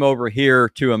 They came over here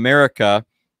to America,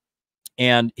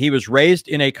 and he was raised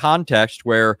in a context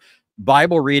where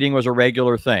Bible reading was a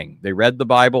regular thing. They read the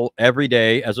Bible every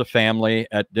day as a family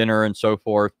at dinner and so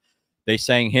forth. They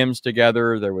sang hymns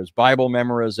together. There was Bible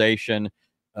memorization.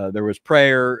 There was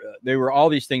prayer. There were all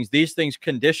these things. These things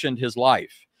conditioned his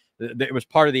life. It was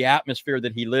part of the atmosphere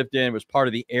that he lived in. It was part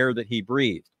of the air that he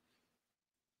breathed.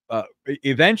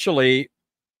 Eventually,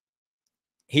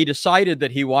 he decided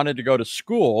that he wanted to go to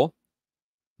school,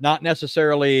 not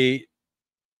necessarily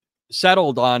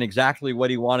settled on exactly what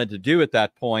he wanted to do at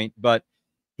that point, but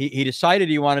he decided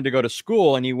he wanted to go to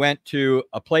school, and he went to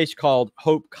a place called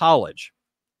Hope College.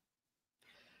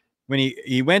 When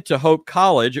he went to Hope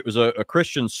College, it was a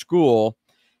Christian school.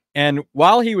 And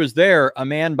while he was there, a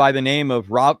man by the name of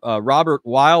Robert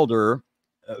Wilder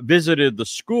visited the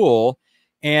school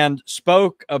and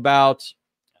spoke about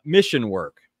mission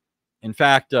work. In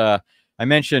fact, I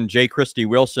mentioned J. Christie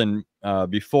Wilson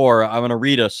before. I'm going to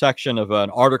read a section of an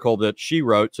article that she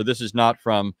wrote. So this is not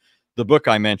from the book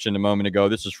I mentioned a moment ago.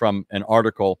 This is from an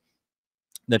article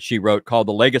that she wrote called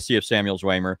The Legacy of Samuel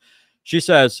Zwemer. She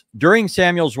says, during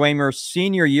Samuel Zwemer's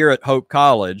senior year at Hope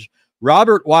College,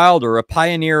 Robert Wilder, a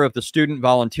pioneer of the student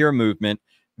volunteer movement,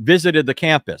 visited the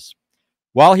campus.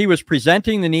 While he was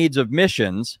presenting the needs of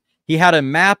missions, he had a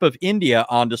map of India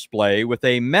on display with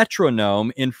a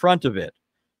metronome in front of it.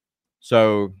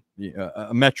 So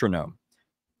a metronome.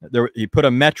 He put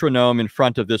a metronome in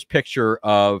front of this picture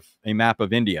of a map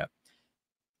of India.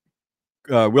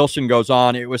 Wilson goes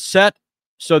on, it was set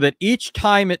so that each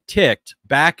time it ticked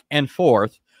back and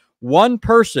forth, one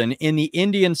person in the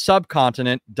Indian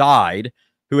subcontinent died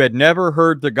who had never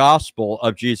heard the gospel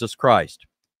of Jesus Christ.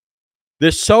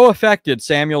 This so affected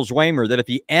Samuel Zwemer that at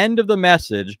the end of the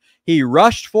message, he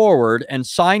rushed forward and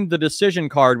signed the decision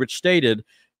card, which stated,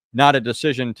 not a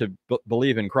decision to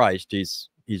believe in Christ. He's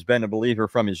been a believer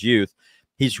from his youth.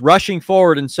 He's rushing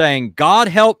forward and saying, God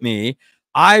help me,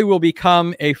 I will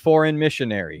become a foreign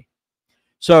missionary.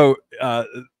 So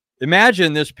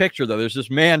imagine this picture, though. There's this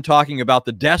man talking about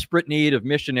the desperate need of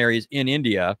missionaries in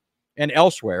India and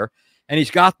elsewhere, and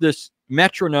he's got this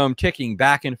metronome ticking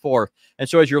back and forth. And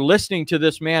so as you're listening to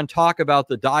this man talk about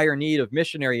the dire need of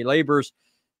missionary labors,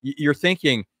 you're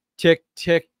thinking, tick,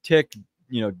 tick, tick,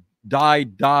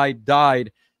 died, died,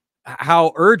 died.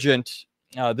 How urgent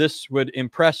this would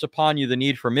impress upon you the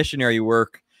need for missionary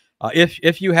work.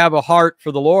 If you have a heart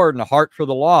for the Lord and a heart for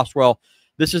the lost, well,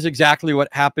 this is exactly what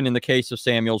happened in the case of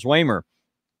Samuel Zwemer.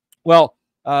 Well,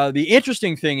 the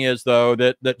interesting thing is, though,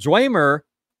 that Zwemer,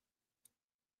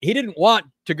 he didn't want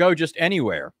to go just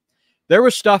anywhere. There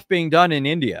was stuff being done in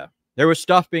India. There was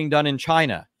stuff being done in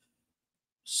China.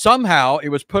 Somehow it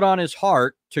was put on his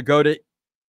heart to go to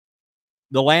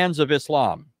the lands of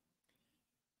Islam.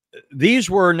 These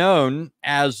were known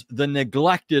as the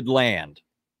neglected land.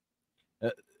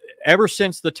 Ever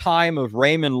since the time of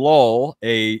Raymond Lull,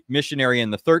 a missionary in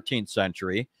the 13th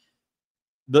century,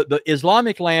 the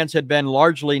Islamic lands had been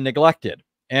largely neglected.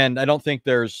 And I don't think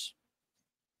there's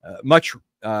much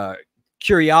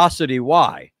curiosity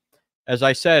why. As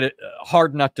I said,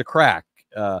 hard nut to crack.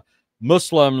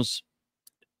 Muslims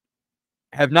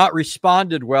have not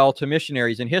responded well to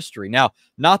missionaries in history. Now,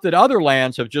 not that other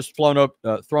lands have just thrown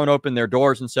open their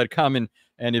doors and said, come and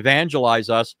evangelize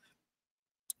us.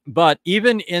 But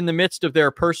even in the midst of their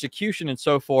persecution and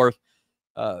so forth,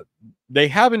 they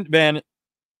haven't been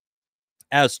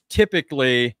as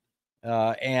typically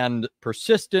and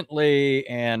persistently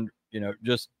and,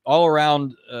 just all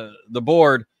around the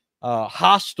board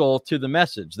hostile to the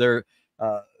message.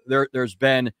 There's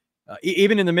been,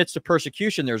 even in the midst of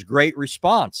persecution, there's great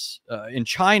response in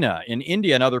China, in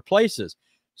India, and other places.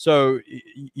 So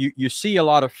you see a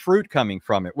lot of fruit coming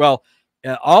from it. Well,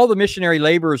 all the missionary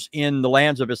labors in the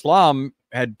lands of Islam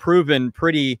had proven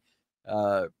pretty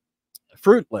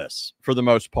fruitless for the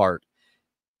most part.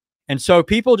 And so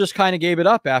people just kind of gave it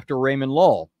up after Raymond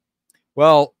Lull.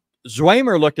 Well,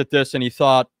 Zwemer looked at this and he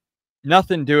thought,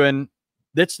 nothing doing.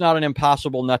 That's not an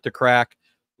impossible nut to crack.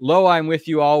 Lo, I'm with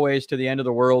you always to the end of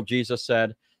the world, Jesus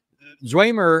said.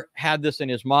 Zwemer had this in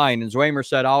his mind, and Zwemer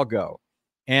said, I'll go.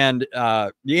 And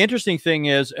the interesting thing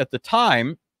is, at the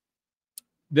time,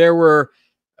 there were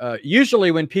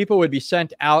usually when people would be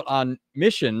sent out on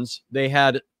missions, they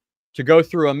had to go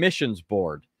through a missions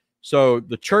board. So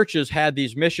the churches had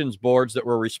these missions boards that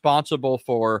were responsible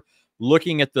for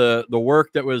looking at the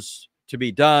work that was to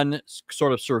be done,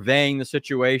 sort of surveying the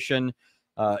situation,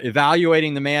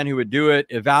 evaluating the man who would do it,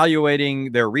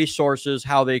 evaluating their resources,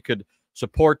 how they could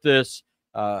support this.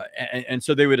 And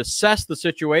so they would assess the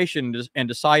situation and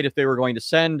decide if they were going to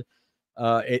send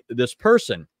this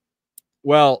person.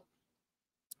 Well,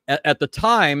 at the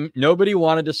time, nobody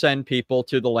wanted to send people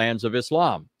to the lands of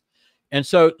Islam. And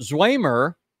so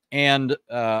Zwemer and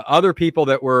other people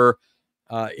that were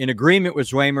in agreement with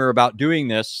Zwemer about doing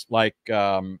this, like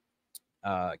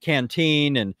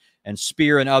Canteen and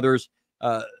Spear and others,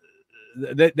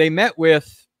 they met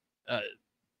with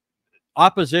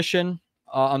opposition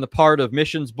on the part of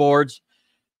missions boards.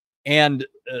 And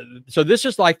so this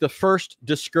is like the first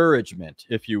discouragement,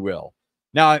 if you will.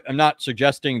 Now, I'm not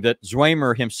suggesting that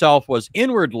Zwemer himself was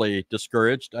inwardly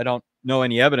discouraged. I don't know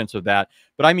any evidence of that.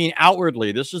 But I mean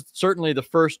outwardly, this is certainly the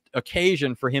first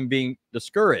occasion for him being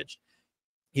discouraged.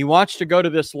 He wants to go to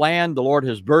this land. The Lord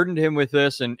has burdened him with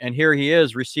this. And here he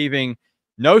is receiving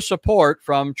no support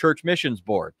from Church Missions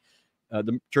Board.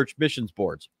 the church missions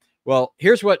boards. Well,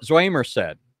 here's what Zwemer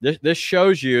said. This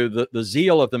shows you the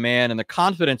zeal of the man and the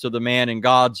confidence of the man in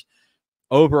God's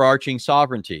overarching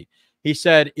sovereignty. He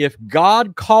said, if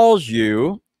God calls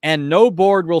you and no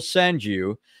board will send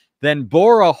you, then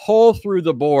bore a hole through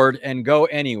the board and go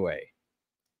anyway.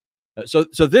 So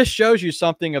this shows you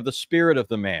something of the spirit of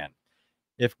the man.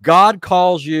 If God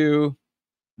calls you,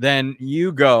 then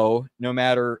you go, no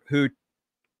matter who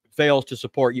fails to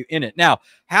support you in it. Now,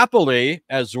 happily,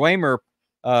 as Zwemer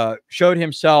showed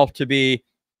himself to be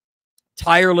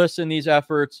tireless in these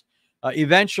efforts,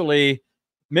 eventually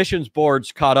missions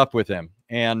boards caught up with him.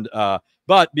 And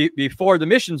but before the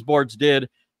missions boards did,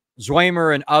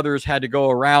 Zwemer and others had to go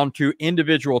around to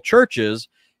individual churches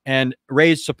and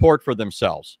raise support for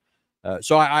themselves.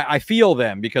 So I feel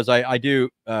them, because I do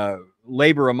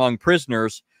labor among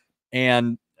prisoners,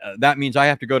 and that means I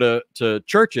have to go to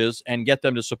churches and get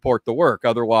them to support the work.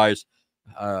 Otherwise,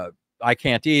 I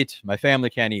can't eat. My family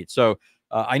can't eat. So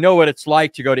I know what it's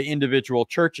like to go to individual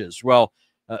churches. Well,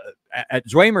 at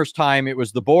Zwemer's time, it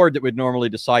was the board that would normally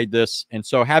decide this. And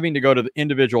so having to go to the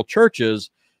individual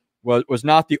churches was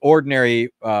not the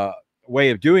ordinary way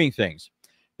of doing things.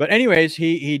 But anyways,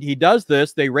 he does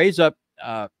this. They raise up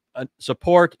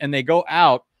support, and they go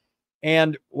out.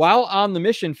 And while on the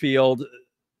mission field,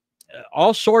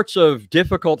 all sorts of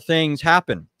difficult things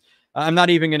happen. I'm not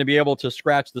even going to be able to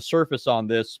scratch the surface on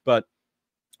this, but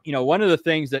one of the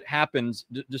things that happens,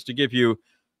 just to give you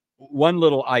one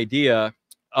little idea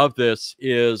of this,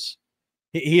 is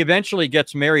he eventually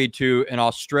gets married to an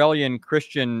Australian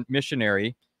Christian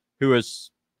missionary who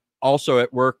is also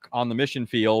at work on the mission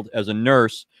field as a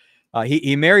nurse.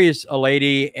 He marries a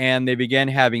lady, and they begin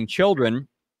having children.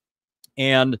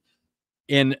 And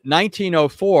in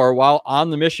 1904, while on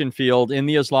the mission field in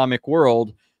the Islamic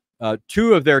world,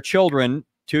 two of their children,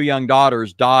 two young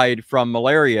daughters, died from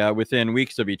malaria within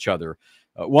weeks of each other.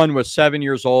 One was 7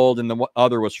 years old, and the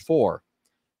other was 4.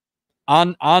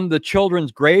 On the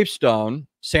children's gravestone,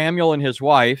 Samuel and his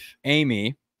wife,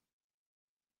 Amy,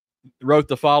 wrote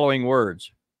the following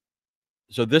words.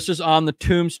 So this is on the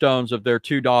tombstones of their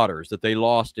two daughters that they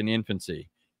lost in infancy.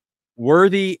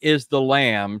 Worthy is the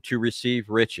lamb to receive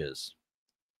riches.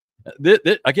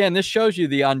 Again, this shows you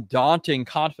the undaunting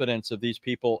confidence of these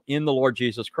people in the Lord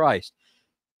Jesus Christ.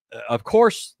 Of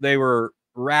course, they were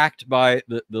racked by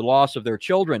the loss of their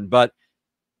children, but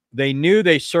they knew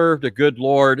they served a good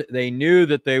Lord. They knew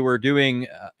that they were doing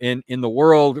in the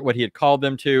world what he had called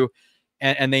them to,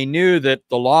 and they knew that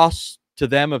the loss to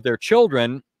them of their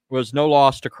children was no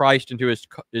loss to Christ and to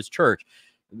his church.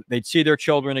 They'd see their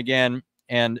children again,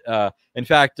 and in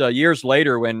fact, years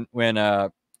later, when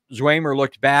Zwemer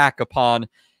looked back upon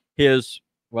his,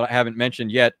 what I haven't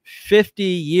mentioned yet, 50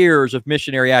 years of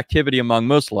missionary activity among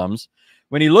Muslims.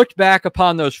 When he looked back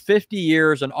upon those 50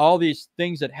 years and all these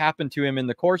things that happened to him in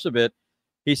the course of it,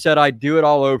 he said, I'd do it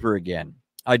all over again.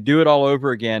 I'd do it all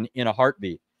over again in a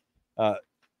heartbeat. I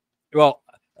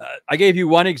gave you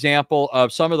one example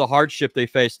of some of the hardship they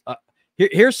faced.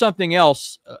 Here's something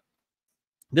else.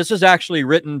 This is actually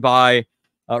written by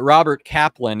Robert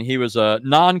Kaplan. He was a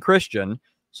non-Christian,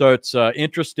 so it's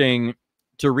interesting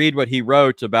to read what he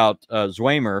wrote about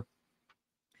Zwemer.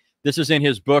 This is in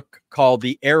his book called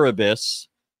The Erebus.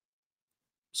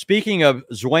 Speaking of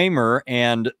Zwemer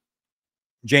and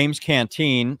James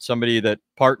Canteen, somebody that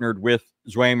partnered with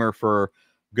Zwemer for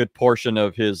a good portion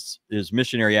of his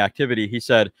missionary activity, he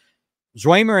said,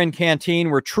 Zwemer and Canteen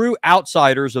were true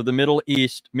outsiders of the Middle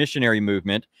East missionary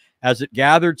movement as it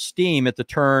gathered steam at the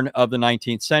turn of the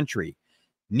 19th century.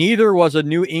 Neither was a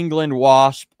New England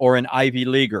WASP or an Ivy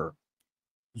Leaguer.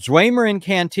 Zwemer and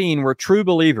Canteen were true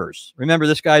believers. Remember,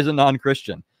 this guy's a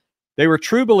non-Christian. They were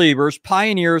true believers,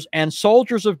 pioneers, and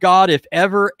soldiers of God, if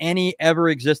any ever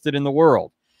existed in the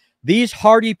world. These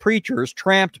hardy preachers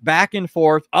tramped back and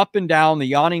forth up and down the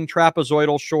yawning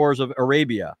trapezoidal shores of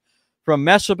Arabia, from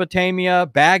Mesopotamia,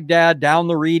 Baghdad, down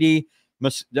the reedy,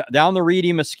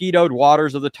 mosquitoed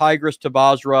waters of the Tigris to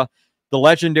Basra, the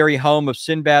legendary home of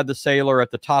Sinbad the Sailor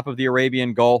at the top of the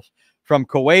Arabian Gulf, from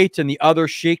Kuwait and the other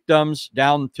sheikdoms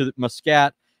down to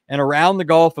Muscat, and around the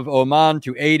Gulf of Oman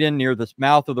to Aden near the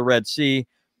mouth of the Red Sea.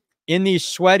 In these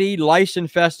sweaty,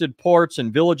 lice-infested ports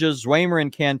and villages, Zwemer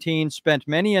and Canteen spent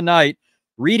many a night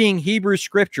reading Hebrew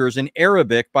scriptures in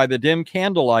Arabic by the dim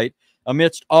candlelight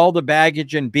amidst all the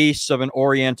baggage and beasts of an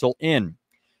Oriental inn.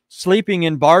 Sleeping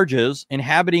in barges,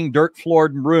 inhabiting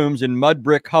dirt-floored rooms in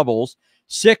mud-brick hovels,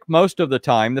 sick most of the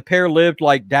time, the pair lived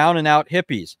like down-and-out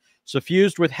hippies,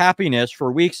 suffused with happiness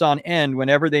for weeks on end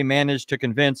whenever they managed to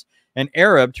convince an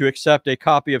Arab to accept a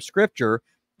copy of Scripture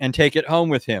and take it home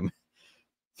with him.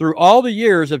 Through all the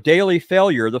years of daily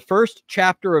failure, the first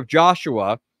chapter of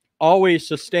Joshua always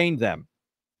sustained them.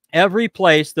 Every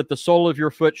place that the sole of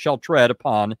your foot shall tread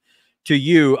upon, to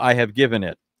you I have given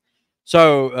it.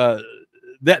 So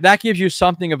that gives you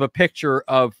something of a picture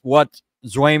of what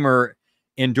Zwemer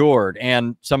endured,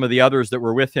 and some of the others that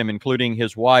were with him, including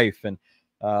his wife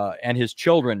and his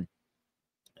children.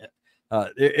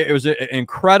 It was an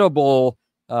incredible,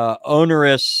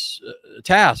 onerous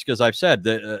task, as I've said.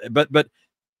 But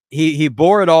he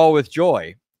bore it all with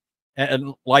joy,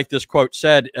 and like this quote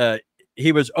said,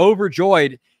 he was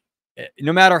overjoyed.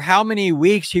 No matter how many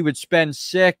weeks he would spend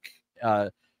sick,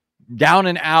 down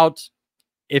and out,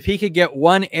 if he could get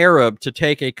one Arab to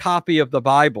take a copy of the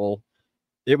Bible,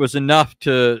 it was enough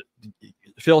to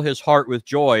fill his heart with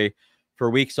joy for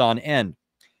weeks on end.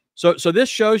 So this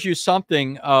shows you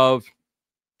something of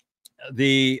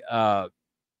the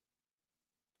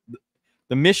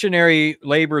missionary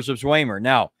labors of Zwemer.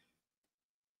 Now,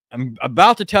 I'm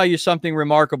about to tell you something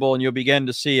remarkable, and you'll begin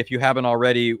to see, if you haven't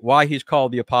already, why he's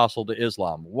called the apostle to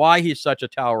Islam, why he's such a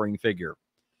towering figure.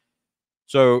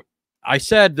 So I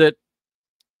said that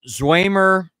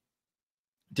Zwemer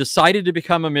decided to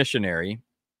become a missionary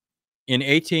in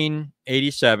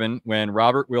 1887 when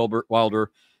Robert Wilder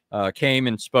came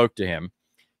and spoke to him.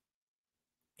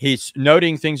 He's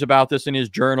noting things about this in his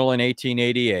journal in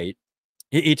 1888.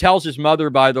 He tells his mother,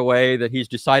 by the way, that he's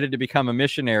decided to become a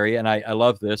missionary, and I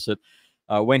love this, that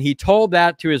when he told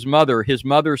that to his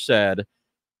mother said,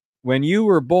 "When you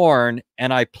were born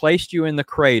and I placed you in the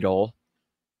cradle,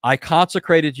 I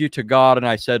consecrated you to God, and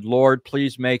I said, Lord,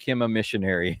 please make him a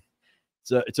missionary."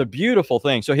 It's a beautiful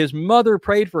thing. So his mother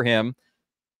prayed for him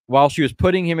while she was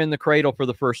putting him in the cradle for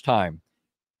the first time.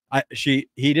 He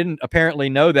didn't apparently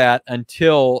know that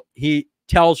until he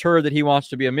tells her that he wants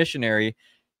to be a missionary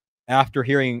after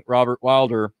hearing Robert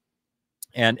Wilder,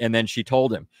 and then she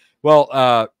told him. Well,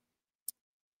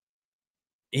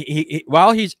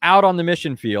 while he's out on the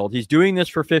mission field, he's doing this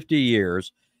for 50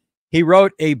 years. He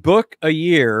wrote a book a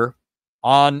year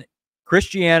on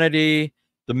Christianity,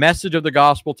 the message of the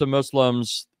gospel to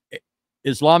Muslims,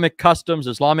 Islamic customs,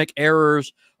 Islamic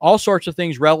errors, all sorts of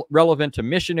things relevant to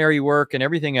missionary work and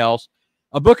everything else.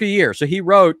 A book a year. So he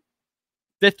wrote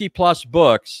 50+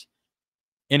 books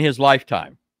in his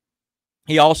lifetime.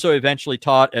 He also eventually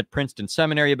taught at Princeton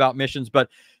Seminary about missions. But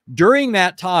during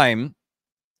that time,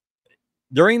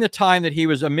 during the time that he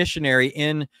was a missionary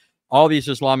in all these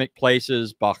Islamic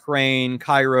places, Bahrain,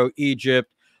 Cairo,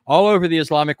 Egypt, all over the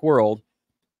Islamic world,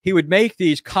 he would make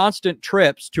these constant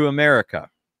trips to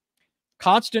America.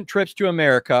 Constant trips to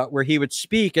America where he would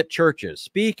speak at churches,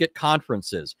 speak at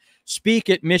conferences, speak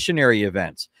at missionary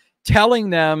events,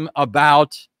 telling them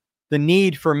about the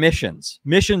need for missions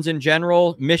in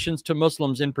general, missions to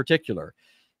Muslims in particular.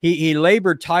 He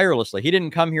labored tirelessly. He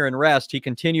didn't come here and rest. He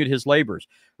continued his labors.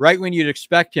 Right when you'd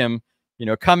expect him,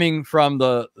 coming from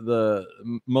the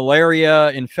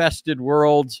malaria-infested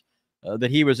worlds that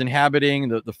he was inhabiting,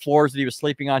 the floors that he was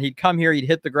sleeping on, he'd come here, he'd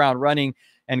hit the ground running,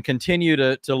 and continue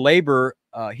to labor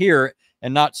here,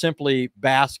 and not simply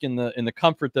bask in the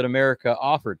comfort that America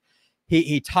offered.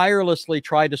 He tirelessly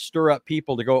tried to stir up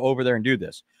people to go over there and do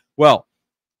this. Well,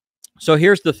 so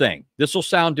here's the thing. This will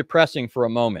sound depressing for a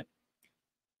moment.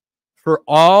 For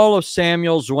all of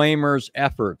Samuel Zwemer's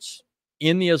efforts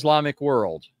in the Islamic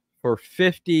world for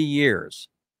 50 years,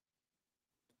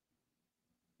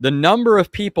 the number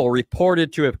of people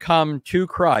reported to have come to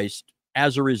Christ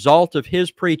as a result of his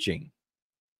preaching,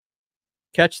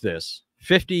 catch this,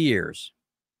 50 years.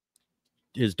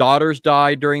 His daughters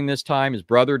died during this time. His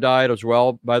brother died as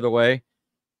well, by the way,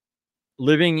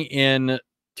 living in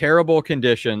terrible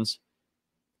conditions.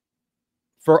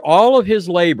 For all of his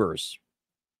labors,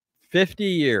 50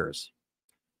 years,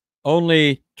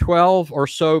 only 12 or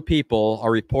so people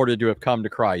are reported to have come to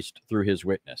Christ through his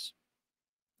witness.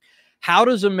 How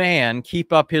does a man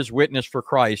keep up his witness for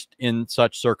Christ in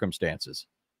such circumstances?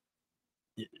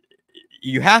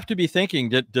 You have to be thinking,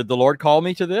 did the Lord call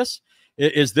me to this?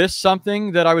 Is this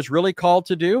something that I was really called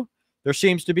to do? There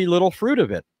seems to be little fruit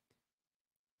of it.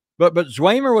 But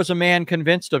Zwemer was a man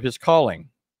convinced of his calling,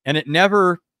 and it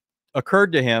never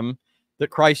occurred to him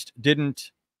that Christ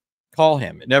didn't call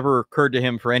him. It never occurred to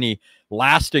him for any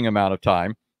lasting amount of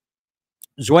time.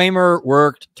 Zwemer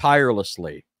worked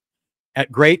tirelessly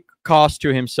at great cost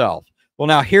to himself. Well,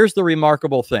 now here's the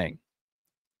remarkable thing.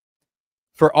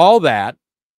 For all that,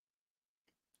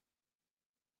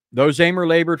 though Zwemer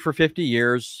labored for 50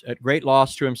 years at great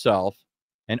loss to himself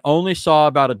and only saw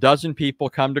about a dozen people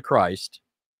come to Christ,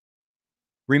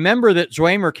 remember that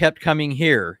Zwemer kept coming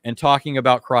here and talking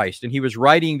about Christ, and he was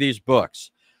writing these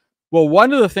books. Well,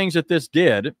 one of the things that this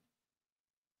did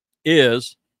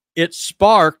is it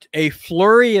sparked a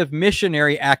flurry of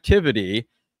missionary activity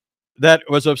that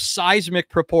was of seismic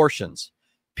proportions.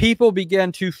 People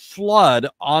began to flood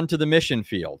onto the mission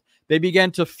field. They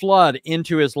began to flood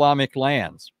into Islamic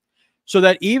lands. So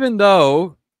that even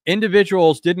though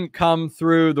individuals didn't come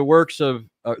through the works of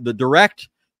the direct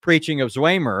preaching of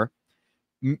Zwemer,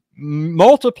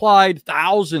 multiplied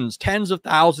thousands, tens of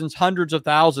thousands, hundreds of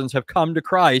thousands have come to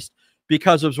Christ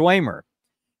because of Zwemer.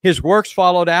 His works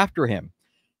followed after him.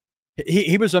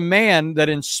 He was a man that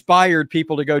inspired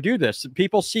people to go do this.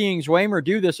 People seeing Zwemer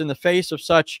do this in the face of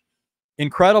such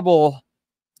incredible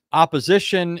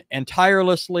opposition, and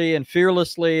tirelessly and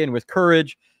fearlessly and with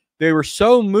courage, they were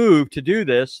so moved to do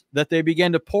this that they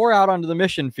began to pour out onto the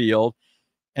mission field.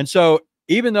 And so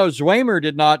even though Zwemer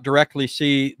did not directly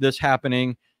see this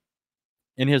happening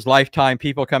in his lifetime,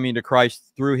 people coming to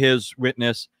Christ through his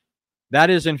witness, that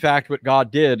is in fact what God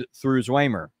did through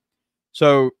Zwemer.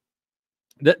 So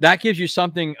that gives you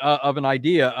something of an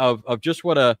idea of just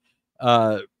what a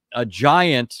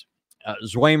giant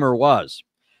Zwemer was.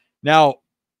 Now,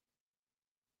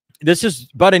 this is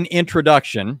but an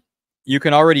introduction. You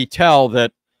can already tell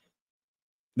that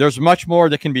there's much more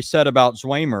that can be said about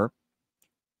Zwemer.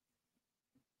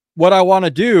 What I want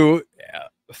to do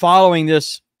following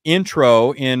this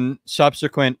intro in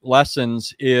subsequent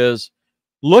lessons is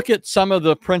look at some of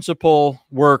the principal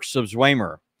works of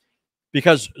Zwemer,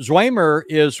 because Zwemer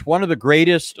is one of the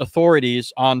greatest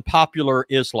authorities on popular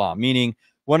Islam, meaning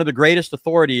one of the greatest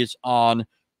authorities on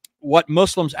what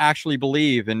Muslims actually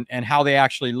believe and how they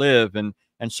actually live and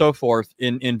so forth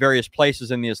in various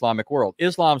places in the Islamic world.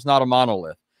 Islam's not a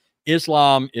monolith.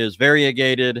 Islam is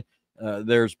variegated.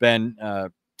 There's been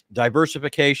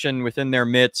diversification within their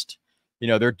midst. You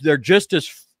know, they're just as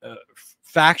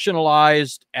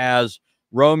factionalized as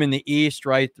Rome in the East,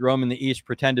 right? Rome in the East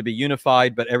pretend to be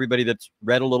unified, but everybody that's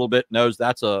read a little bit knows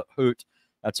that's a hoot.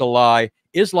 That's a lie.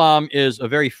 Islam is a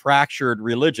very fractured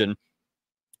religion.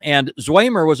 And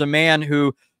Zwemer was a man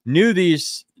who knew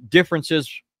these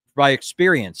differences by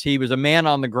experience. He was a man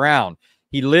on the ground.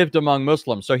 He lived among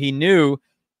Muslims. So he knew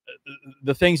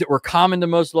the things that were common to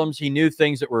Muslims. He knew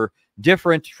things that were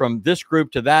different from this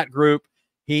group to that group.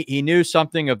 He knew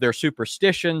something of their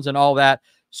superstitions and all that.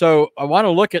 So I want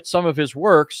to look at some of his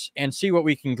works and see what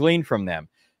we can glean from them.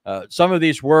 Some of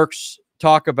these works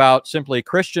talk about simply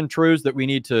Christian truths that we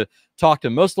need to talk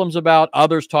to Muslims about.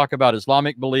 Others talk about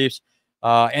Islamic beliefs.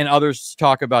 And others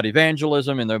talk about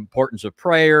evangelism and the importance of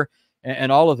prayer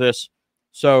and all of this.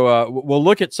 So we'll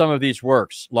look at some of these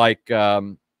works. Like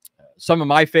some of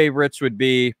my favorites would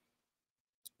be,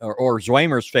 or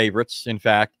Zwemer's favorites, in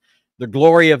fact, The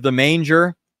Glory of the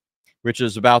Manger, which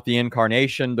is about the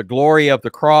incarnation. The Glory of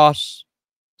the Cross,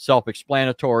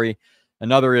 self-explanatory.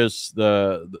 Another is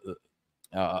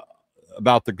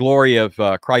about the glory of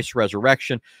Christ's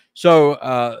resurrection.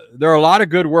 So there are a lot of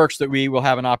good works that we will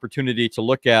have an opportunity to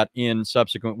look at in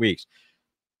subsequent weeks.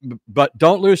 But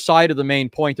don't lose sight of the main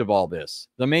point of all this.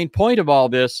 The main point of all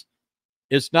this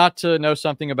is not to know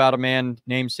something about a man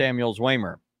named Samuel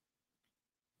Zwemer,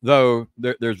 though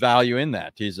there's value in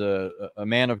that. He's a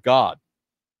man of God,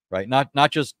 right?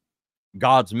 Not just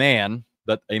God's man,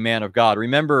 but a man of God.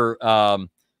 Remember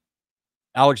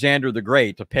Alexander the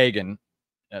Great, a pagan.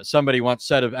 Somebody once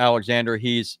said of Alexander,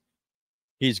 he's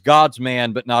God's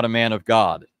man, but not a man of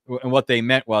God. And what they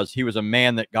meant was he was a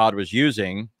man that God was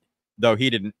using, though he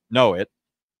didn't know it.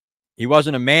 He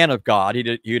wasn't a man of God. He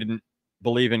didn't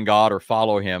believe in God or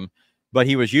follow him, but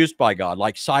he was used by God,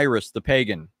 like Cyrus the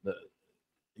pagan.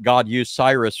 God used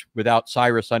Cyrus without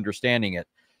Cyrus understanding it.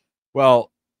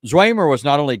 Well, Zwemer was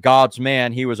not only God's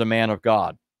man, he was a man of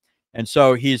God. And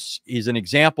so he's an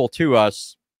example to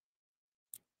us,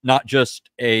 not just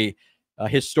a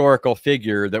historical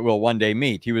figure that we'll one day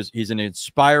meet. He's an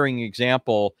inspiring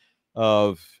example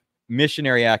of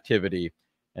missionary activity.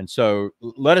 And so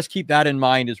let us keep that in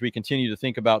mind as we continue to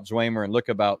think about Zwemer and look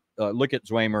at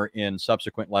Zwemer in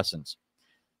subsequent lessons.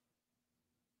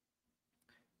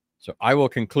 So I will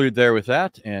conclude there with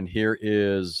that. And here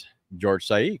is George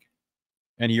Saig.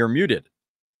 And you're muted.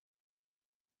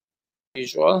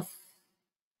 Usual.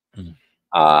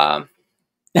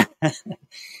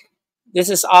 This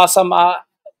is awesome.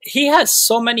 He has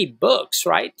so many books,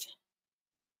 right?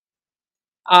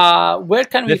 Where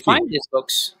can we find these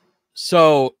books?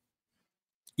 So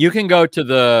you can go to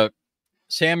the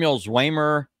Samuel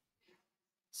Zwemer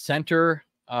Center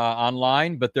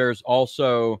online, but there's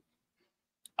also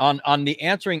on the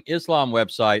Answering Islam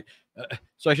website.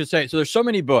 So I should say, so there's so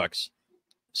many books.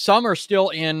 Some are still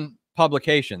in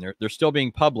publication. They're still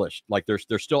being published. Like they're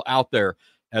still out there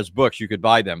as books. You could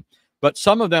buy them. but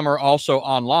some of them are also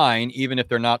online, even if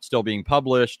they're not still being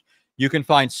published. You can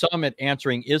find some at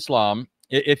Answering Islam.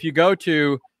 If you go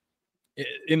to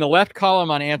in the left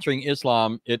column on Answering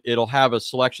Islam, it'll have a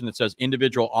selection that says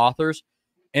individual authors.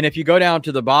 And if you go down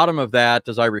to the bottom of that,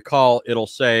 as I recall, it'll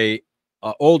say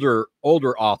older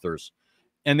authors.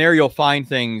 And there you'll find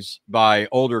things by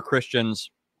older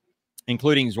Christians,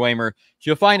 including Zwemer. So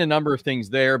you'll find a number of things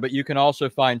there, but you can also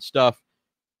find stuff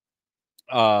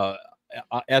at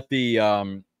the,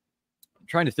 I'm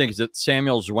trying to think, is it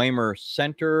Samuel Zwemer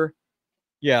Center?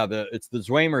 Yeah, it's the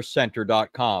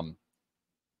zwemercenter.com.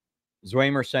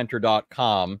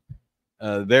 Zwemercenter.com.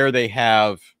 There they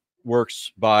have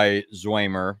works by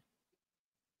Zwemer.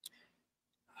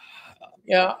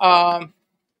 Yeah.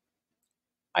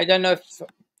 I don't know if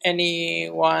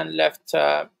anyone left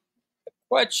a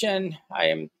question. I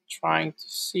am trying to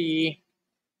see.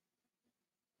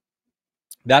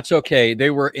 That's okay. They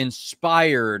were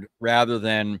inspired rather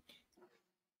than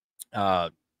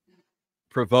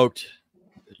provoked.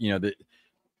 You know, the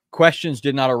questions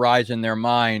did not arise in their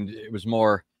mind. It was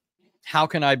more, how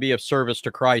can I be of service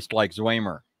to Christ like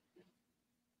Zwemer?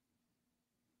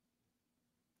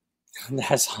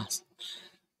 That's awesome.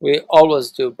 We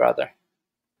always do, brother.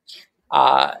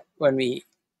 When we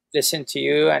listen to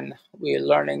you, and we're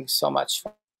learning so much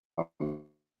from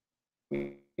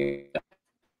you.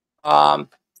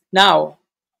 Now,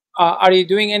 are you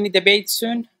doing any debate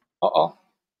soon?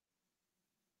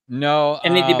 No.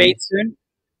 Any debate soon?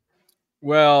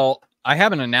 Well, I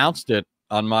haven't announced it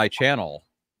on my channel,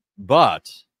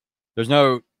 but there's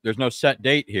no set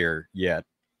date here yet.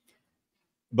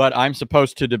 But I'm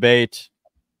supposed to debate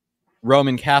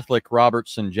Roman Catholic Robert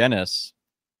Sungenis.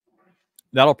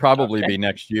 That'll probably be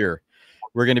next year.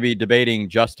 We're going to be debating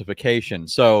justification.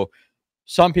 So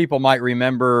some people might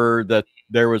remember that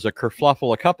there was a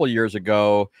kerfluffle a couple of years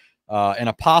ago, an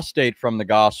apostate from the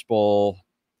gospel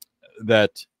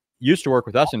that used to work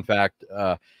with us. In fact,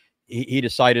 he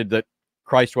decided that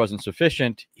Christ wasn't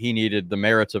sufficient. He needed the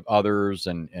merits of others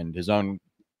and his own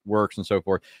works and so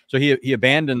forth. So he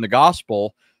abandoned the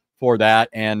gospel for that,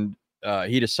 and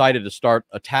he decided to start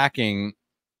attacking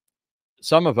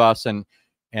some of us. And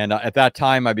at that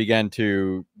time, I began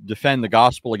to defend the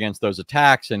gospel against those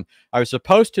attacks. And I was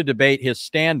supposed to debate his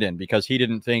stand-in because he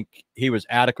didn't think he was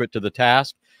adequate to the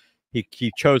task.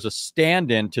 He chose a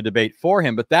stand-in to debate for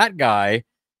him. But that guy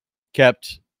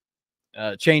kept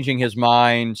changing his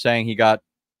mind, saying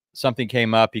something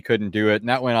came up, he couldn't do it. And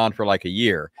that went on for like a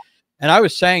year. And I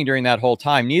was saying during that whole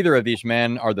time, neither of these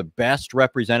men are the best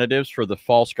representatives for the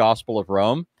false gospel of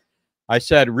Rome. I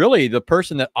said, really, the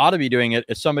person that ought to be doing it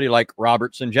is somebody like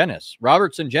Robert Sungenis.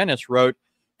 Robert Sungenis wrote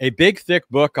a big, thick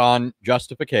book on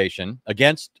justification,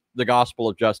 against the gospel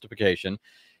of justification.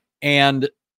 And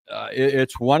it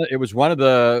was one of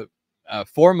the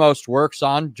foremost works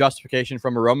on justification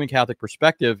from a Roman Catholic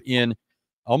perspective in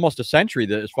almost a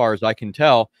century, as far as I can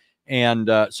tell. And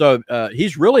so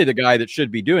he's really the guy that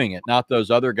should be doing it, not those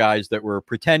other guys that were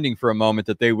pretending for a moment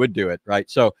that they would do it, right?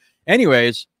 So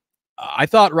anyways, I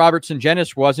thought Robert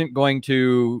Sungenis wasn't going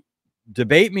to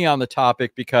debate me on the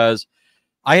topic because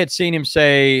I had seen him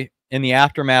say in the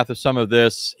aftermath of some of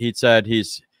this, he'd said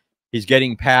he's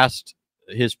getting past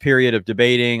his period of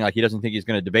debating, like he doesn't think he's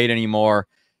going to debate anymore.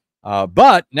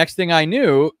 But next thing I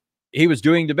knew, he was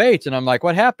doing debates, and I'm like,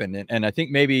 what happened? And I think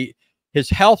maybe his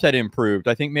health had improved.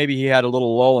 I think maybe he had a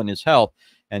little lull in his health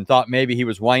and thought maybe he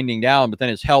was winding down, but then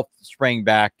his health sprang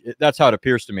back. That's how it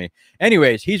appears to me.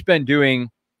 Anyways, he's been doing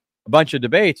a bunch of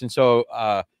debates. And so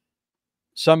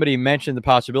somebody mentioned the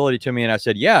possibility to me, and I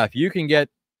said, yeah, if you can get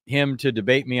him to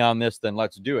debate me on this, then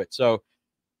let's do it. So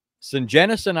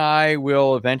Sungenis and I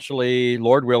will eventually,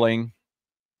 Lord willing,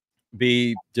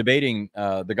 be debating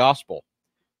the gospel.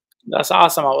 That's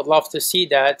awesome. I would love to see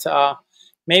that.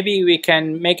 Maybe we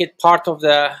can make it part of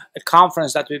the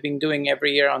conference that we've been doing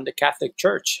every year on the Catholic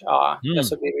Church. This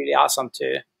would be really awesome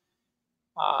to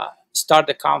start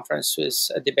the conference with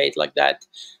a debate like that.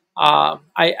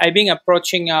 I've been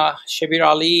approaching Shabir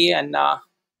Ali and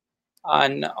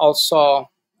also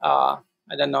I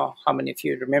don't know how many of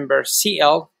you remember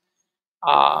CL.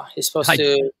 He's supposed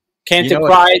to came to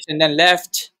Christ and then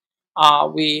left.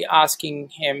 We asking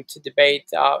him to debate.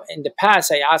 In the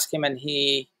past, I asked him, and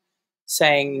he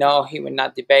saying no, he would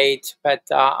not debate. But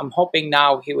I'm hoping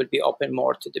now he will be open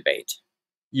more to debate.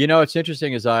 You know, it's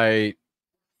interesting. I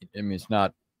mean, it's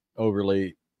not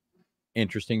overly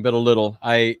interesting, but a little.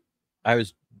 I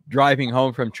was driving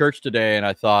home from church today, and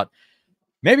I thought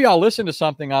maybe I'll listen to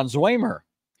something on Zwemer.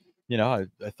 You know,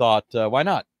 I thought, why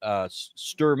not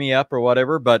stir me up or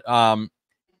whatever? But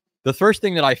the first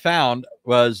thing that I found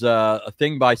was a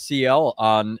thing by CL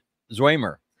on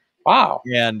Zwemer. Wow.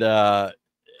 And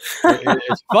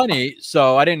it's funny.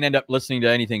 So I didn't end up listening to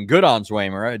anything good on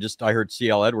Zwemer. I heard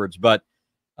C.L. Edwards, but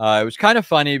it was kind of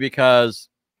funny because,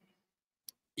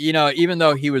 you know, even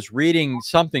though he was reading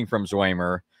something from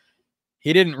Zwemer,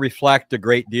 he didn't reflect a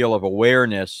great deal of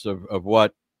awareness of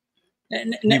what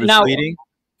he was reading.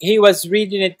 He was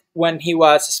reading it when he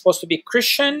was supposed to be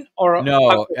Christian, or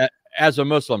no, as a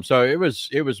Muslim. So it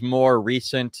was more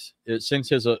recent since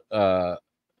his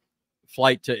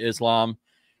flight to Islam.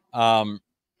 I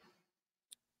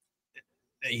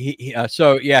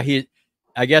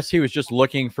guess he was just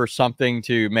looking for something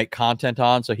to make content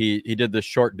on. So he did this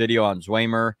short video on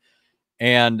Zwemer.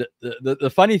 And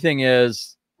the funny thing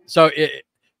is, so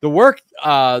the work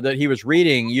that he was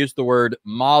reading used the word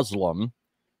Muslim,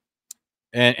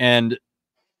 and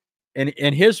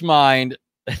in his mind,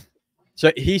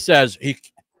 so he says he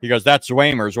goes, that's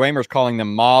Zwemer. Zwemer's calling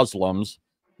them Muslims,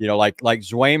 you know, like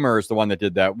Zwemer is the one that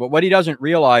did that. But what he doesn't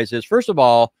realize is, first of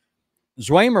all,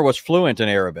 Zwemer was fluent in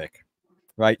Arabic,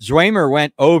 right? Zwemer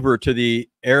went over to the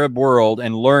Arab world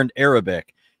and learned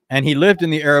Arabic, and he lived in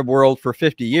the Arab world for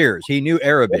 50 years. He knew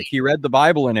Arabic. He read the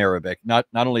Bible in Arabic, not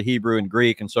only Hebrew and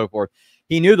Greek and so forth.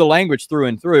 He knew the language through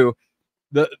and through.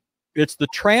 It's the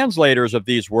translators of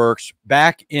these works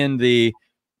back in the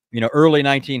early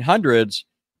 1900s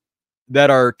that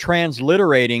are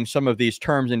transliterating some of these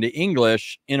terms into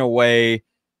English in a way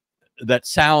that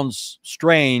sounds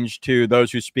strange to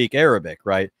those who speak Arabic,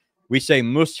 right? We say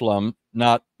Muslim,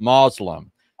 not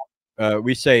Muslim.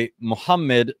 We say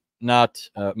Muhammad, not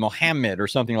Mohammed, or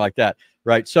something like that,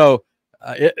 right? So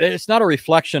it's not a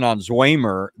reflection on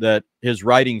Zwemer that his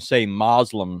writings say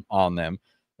Muslim on them.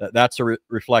 That's a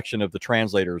reflection of the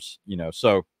translators,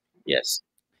 So yes,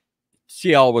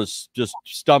 CL was just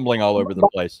stumbling all over the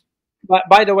place. But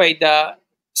by the way, the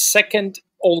second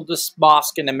oldest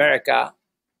mosque in America,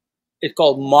 it's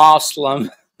called Muslim.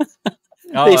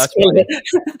 Oh, that's funny.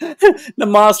 The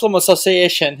Muslim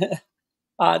Association.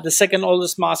 The second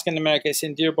oldest mosque in America is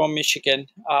in Dearborn, Michigan.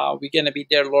 We're going to be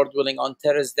there, Lord willing, on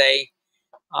Thursday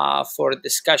for a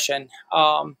discussion.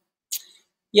 But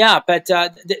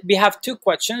we have two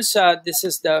questions. This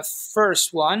is the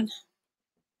first one.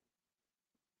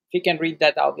 If you can read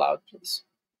that out loud, please.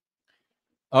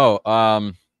 Oh,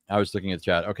 I was looking at the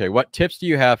chat. Okay, what tips do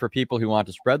you have for people who want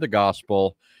to spread the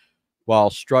gospel while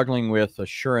struggling with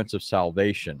assurance of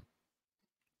salvation?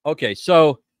 Okay,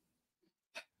 so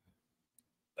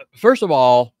first of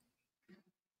all,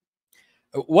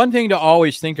 one thing to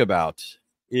always think about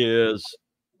is,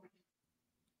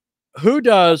 who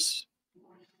does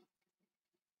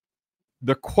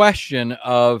the question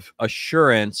of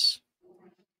assurance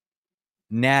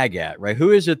nag at, right?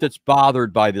 Who is it that's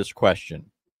bothered by this question?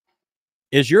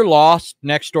 Is your lost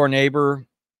next door neighbor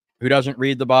who doesn't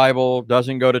read the Bible,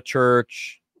 doesn't go to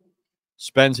church,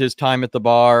 spends his time at the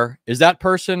bar, is that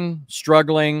person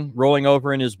struggling, rolling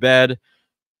over in his bed,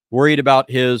 worried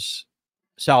about his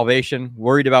salvation,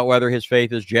 worried about whether his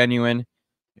faith is genuine,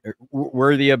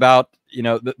 worthy about,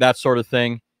 that sort of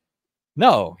thing?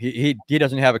 No, he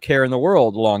doesn't have a care in the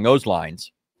world along those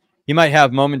lines. He might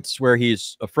have moments where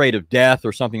he's afraid of death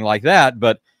or something like that,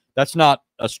 but that's not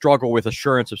a struggle with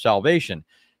assurance of salvation.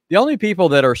 The only people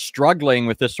that are struggling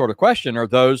with this sort of question are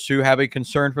those who have a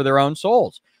concern for their own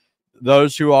souls,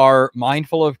 those who are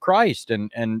mindful of Christ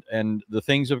and the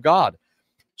things of God.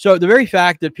 So the very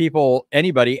fact that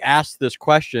anybody asks this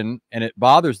question and it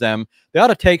bothers them, they ought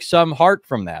to take some heart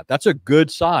from that. That's a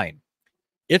good sign.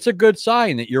 It's a good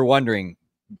sign that you're wondering,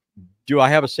 do I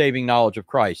have a saving knowledge of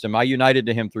Christ? Am I united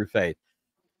to him through faith?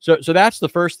 So that's the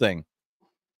first thing.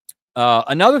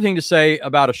 Another thing to say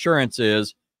about assurance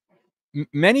is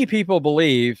many people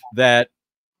believe that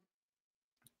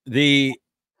the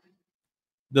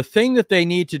thing that they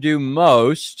need to do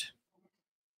most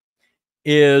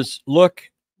is look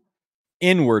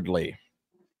inwardly.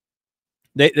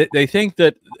 They think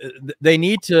that they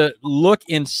need to look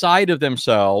inside of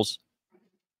themselves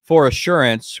for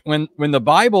assurance when the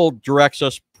Bible directs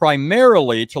us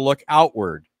primarily to look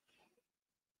outward.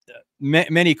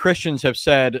 Many Christians have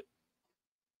said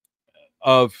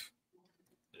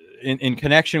in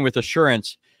connection with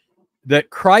assurance that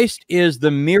Christ is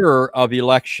the mirror of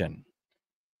election.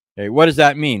 Okay, what does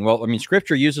that mean? Well, I mean,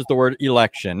 Scripture uses the word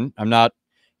election. I'm not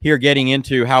here getting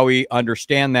into how we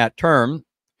understand that term,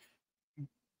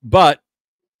 but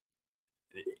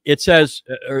it says,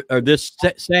 or this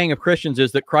saying of Christians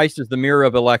is that Christ is the mirror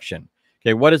of election.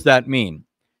 Okay, what does that mean?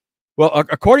 Well,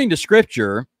 according to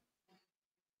Scripture,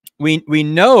 we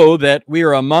know that we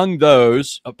are among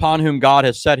those upon whom God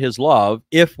has set his love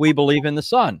if we believe in the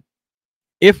Son.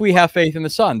 if we have faith in the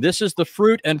Son. This is the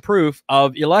fruit and proof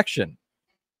of election.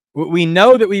 We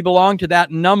know that we belong to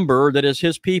that number that is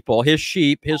his people, his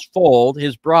sheep, his fold,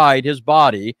 his bride, his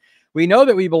body. We know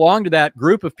that we belong to that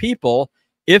group of people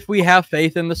if we have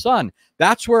faith in the Son.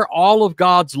 That's where all of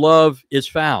God's love is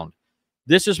found.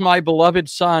 This is my beloved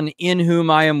Son in whom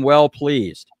I am well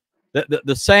pleased.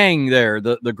 The saying there,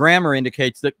 the grammar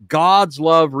indicates that God's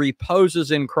love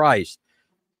reposes in Christ.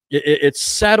 It's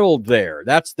settled there.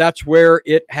 That's where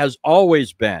it has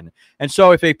always been. And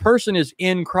so if a person is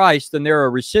in Christ, then they're a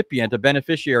recipient, a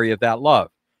beneficiary of that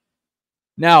love.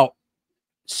 Now,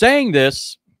 saying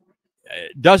this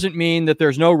doesn't mean that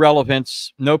there's no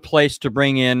relevance, no place to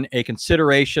bring in a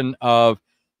consideration of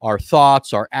our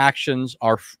thoughts, our actions,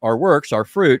 our works, our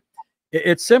fruit.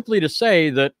 It's simply to say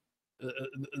that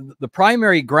the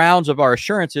primary grounds of our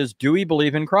assurance is, do we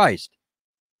believe in Christ?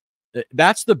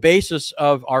 That's the basis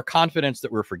of our confidence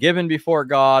that we're forgiven before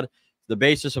God, the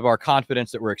basis of our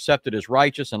confidence that we're accepted as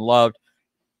righteous and loved.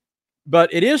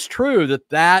 But it is true that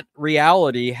that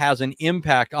reality has an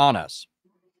impact on us.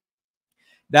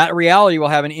 That reality will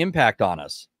have an impact on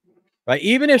us, right?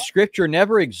 Even if Scripture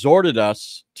never exhorted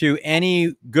us to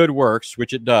any good works,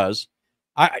 which it does,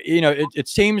 it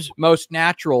seems most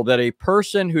natural that a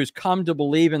person who's come to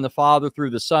believe in the Father through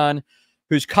the Son,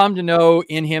 who's come to know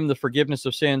in him the forgiveness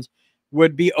of sins,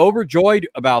 would be overjoyed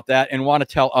about that and want to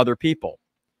tell other people,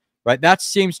 right? That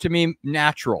seems to me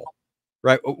natural,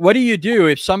 right? What do you do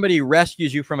if somebody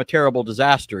rescues you from a terrible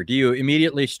disaster? Do you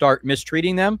immediately start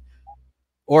mistreating them?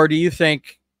 Or do you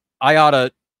think, I ought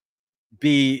to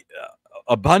be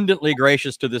abundantly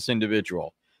gracious to this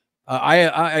individual?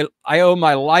 I owe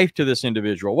my life to this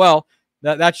individual. Well,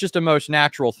 that's just a most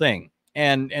natural thing.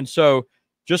 And so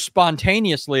just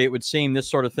spontaneously, it would seem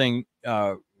this sort of thing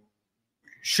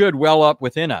should well up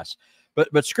within us.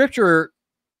 But Scripture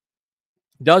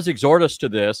does exhort us to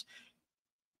this,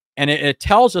 and it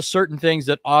tells us certain things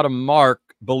that ought to mark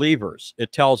believers.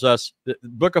 It tells us that the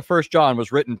book of 1 John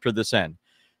was written for this end.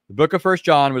 The book of 1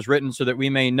 John was written so that we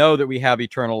may know that we have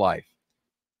eternal life.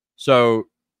 So,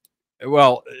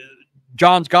 well,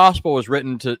 John's gospel was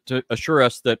written to assure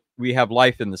us that we have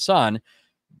life in the Son,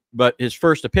 but his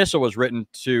first epistle was written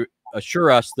to assure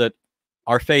us that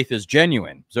our faith is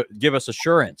genuine. So give us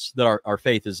assurance that our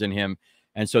faith is in him,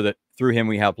 and so that through him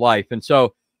we have life. And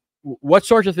so what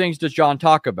sorts of things does John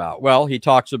talk about? Well, he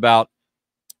talks about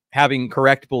having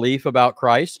correct belief about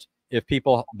Christ. If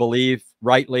people believe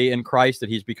rightly in Christ, that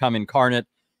he's become incarnate,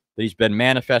 that he's been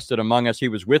manifested among us, he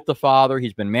was with the Father,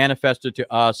 he's been manifested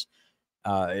to us.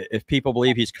 If people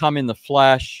believe he's come in the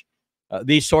flesh,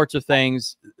 these sorts of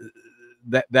things,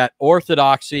 that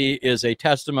orthodoxy is a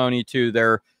testimony to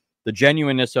the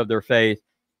genuineness of their faith.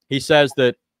 He says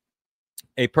that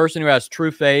a person who has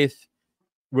true faith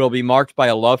will be marked by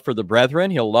a love for the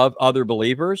brethren. He'll love other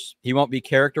believers. He won't be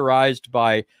characterized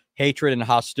by hatred and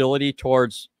hostility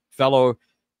towards fellow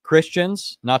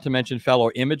Christians, not to mention fellow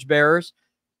image bearers.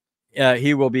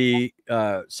 He will be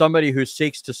somebody who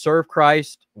seeks to serve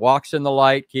Christ, walks in the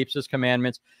light, keeps his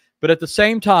commandments. But at the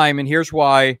same time, and here's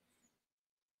why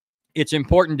it's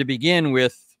important to begin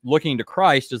with looking to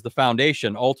Christ as the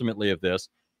foundation ultimately of this,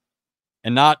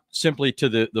 and not simply to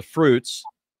the fruits,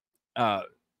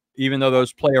 even though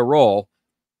those play a role.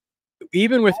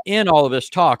 Even within all of this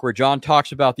talk where John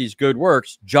talks about these good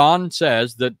works, John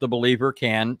says that the believer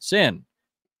can sin.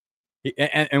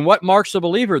 And what marks a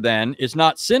believer then is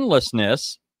not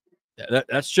sinlessness.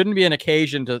 That shouldn't be an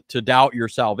occasion to doubt your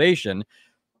salvation.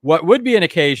 What would be an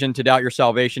occasion to doubt your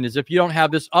salvation is if you don't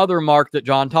have this other mark that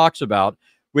John talks about,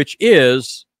 which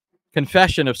is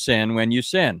confession of sin when you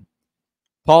sin.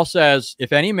 Paul says,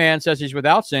 if any man says he's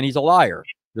without sin, he's a liar.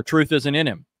 The truth isn't in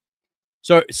him.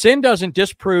 So sin doesn't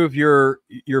disprove your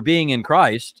being in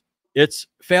Christ. It's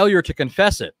failure to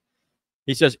confess it.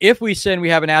 He says, if we sin, we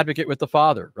have an advocate with the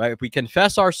Father, right? If we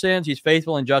confess our sins, he's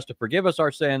faithful and just to forgive us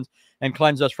our sins and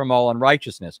cleanse us from all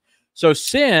unrighteousness. So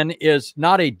sin is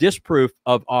not a disproof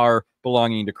of our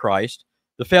belonging to Christ.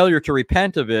 The failure to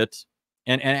repent of it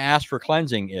and ask for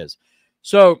cleansing is.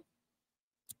 So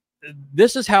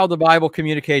this is how the Bible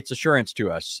communicates assurance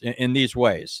to us in these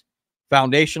ways.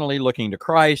 Foundationally looking to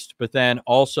Christ, but then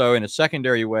also in a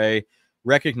secondary way,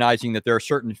 recognizing that there are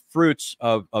certain fruits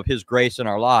of his grace in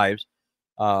our lives,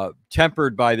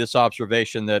 tempered by this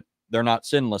observation that they're not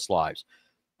sinless lives.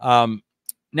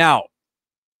 Now,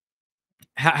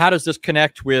 how does this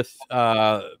connect with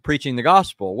preaching the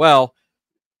gospel? Well,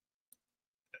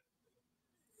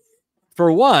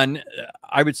 for one,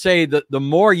 I would say that the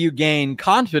more you gain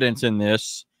confidence in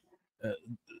this,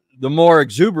 the more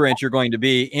exuberant you're going to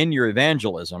be in your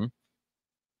evangelism.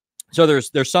 So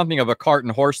there's something of a cart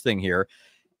and horse thing here.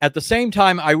 At the same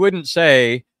time, I wouldn't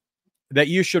say that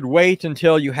you should wait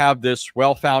until you have this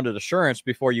well-founded assurance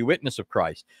before you witness of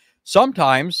Christ.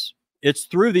 Sometimes it's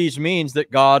through these means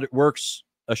that God works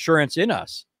assurance in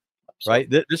us, right?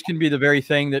 This can be the very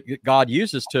thing that God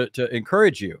uses to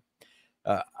encourage you.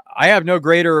 I have no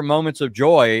greater moments of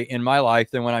joy in my life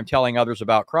than when I'm telling others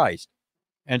about Christ.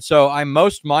 And so I'm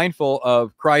most mindful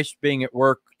of Christ being at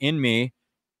work in me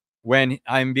when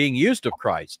I'm being used of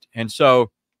Christ. And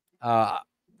so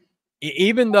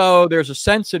even though there's a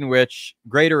sense in which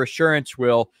greater assurance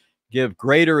will give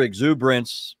greater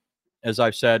exuberance, as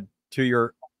I've said, to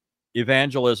your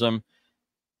evangelism,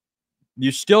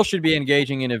 you still should be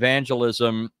engaging in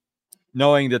evangelism,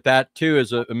 knowing that that too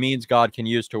is a means God can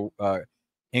use to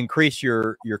increase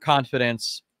your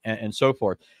confidence and so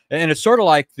forth. And it's sort of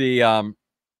like the,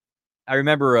 I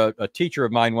remember a teacher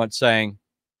of mine once saying,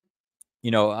 you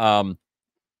know,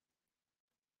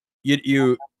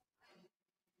 you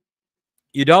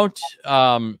don't,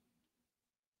 how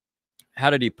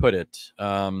did he put it?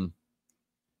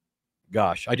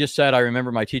 Gosh, I just said I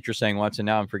remember my teacher saying once, and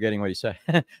now I'm forgetting what he said.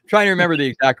 I'm trying to remember the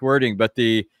exact wording, but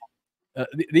the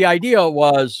idea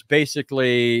was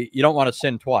basically you don't want to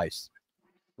sin twice,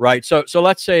 right? So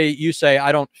let's say you say,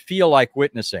 I don't feel like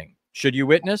witnessing. Should you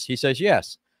witness? He says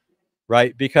yes,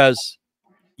 right? Because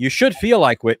you should feel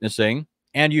like witnessing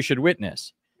and you should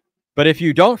witness. But if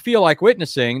you don't feel like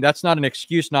witnessing, that's not an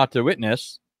excuse not to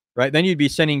witness, right? Then you'd be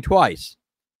sinning twice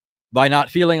by not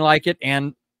feeling like it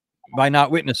and by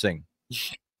not witnessing,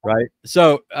 right?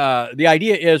 So the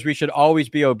idea is we should always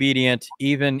be obedient,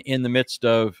 even in the midst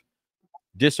of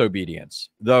disobedience,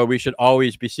 though we should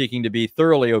always be seeking to be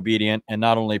thoroughly obedient and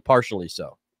not only partially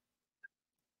so.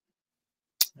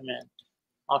 Amen.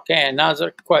 Okay,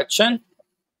 another question.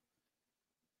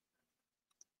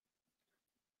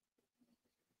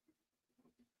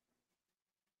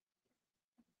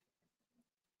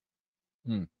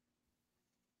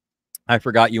 I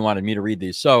forgot you wanted me to read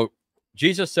these. So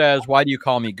Jesus says, why do you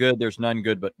call me good? There's none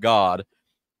good but God.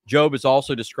 Job is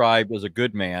also described as a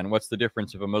good man. What's the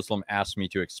difference if a Muslim asks me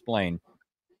to explain?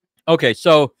 Okay,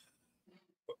 so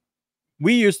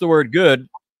we use the word good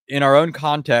in our own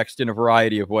context in a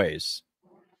variety of ways.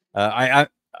 I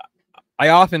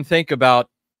often think about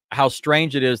how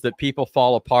strange it is that people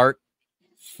fall apart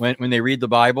when they read the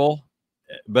Bible,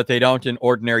 but they don't in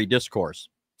ordinary discourse.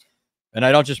 And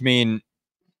I don't just mean,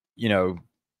 you know,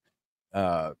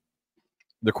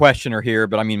 the questioner here,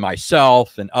 but I mean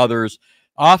myself and others.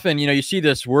 Often, you know, you see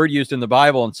this word used in the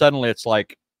Bible and suddenly it's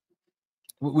like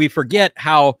we forget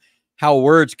how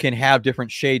words can have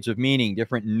different shades of meaning,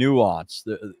 different nuance.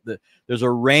 There's a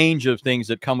range of things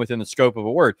that come within the scope of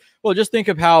a word. Well, just think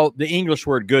of how the English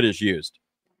word good is used,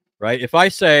 right? If I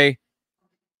say,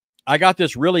 I got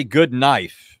this really good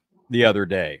knife the other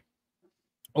day.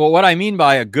 Well, what I mean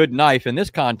by a good knife in this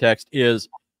context is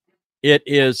it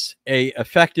is a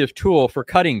effective tool for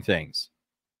cutting things.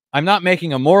 I'm not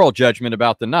making a moral judgment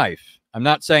about the knife. I'm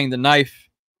not saying the knife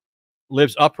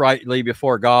lives uprightly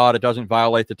before God. It doesn't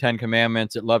violate the 10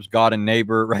 Commandments. It loves God and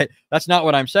neighbor, right? That's not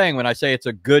what I'm saying when I say it's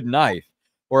a good knife,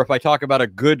 or if I talk about a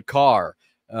good car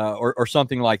or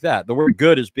something like that. The word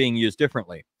good is being used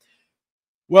differently.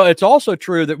 Well, it's also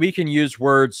true that we can use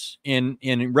words in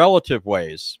relative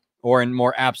ways or in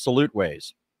more absolute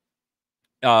ways.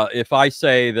 If I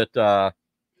say that,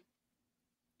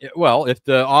 well, if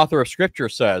the author of Scripture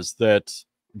says that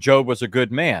Job was a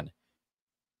good man,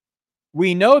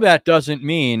 we know that doesn't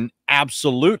mean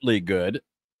absolutely good.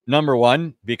 Number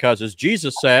one, because as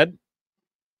Jesus said,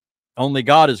 only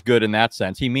God is good in that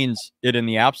sense. He means it in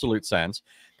the absolute sense.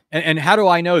 And how do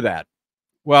I know that?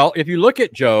 Well, if you look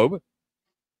at Job,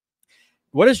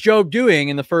 what is Job doing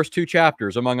in the first 2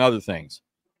 chapters, among other things?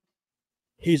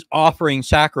 He's offering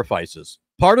sacrifices.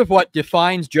 Part of what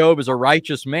defines Job as a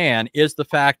righteous man is the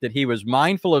fact that he was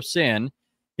mindful of sin,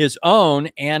 his own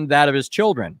and that of his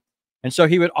children. And so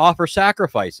he would offer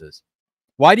sacrifices.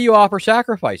 Why do you offer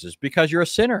sacrifices? Because you're a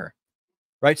sinner,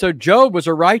 right? So Job was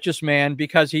a righteous man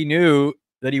because he knew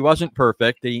that he wasn't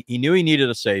perfect. He knew he needed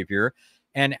a savior.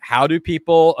 And how do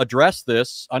people address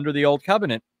this under the old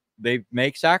covenant? They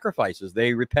make sacrifices.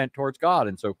 They repent towards God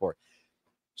and so forth.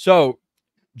 So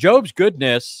Job's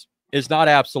goodness is not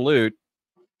absolute,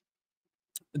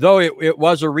 though it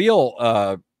was a real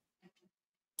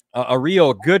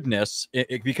goodness,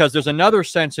 because there's another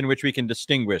sense in which we can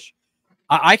distinguish.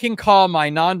 I can call my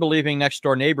non-believing next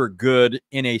door neighbor good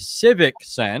in a civic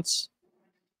sense,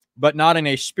 but not in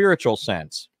a spiritual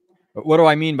sense. But what do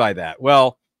I mean by that?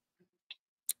 Well,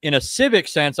 in a civic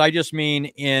sense, I just mean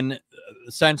in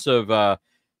the sense of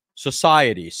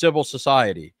society, civil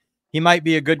society. he might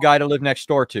be a good guy to live next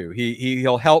door to.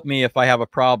 He'll help me if I have a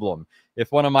problem.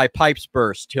 If one of my pipes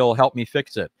burst, he'll help me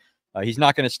fix it. He's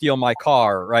not going to steal my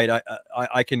car, right?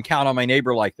 I can count on my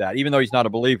neighbor like that, even though he's not a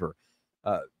believer.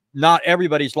 Not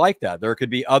everybody's like that. There could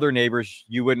be other neighbors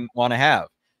you wouldn't want to have.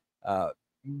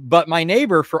 But my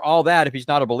neighbor, for all that, if he's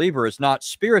not a believer, is not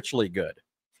spiritually good.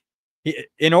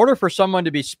 In order for someone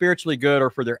to be spiritually good, or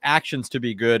for their actions to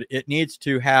be good, it needs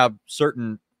to have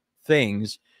certain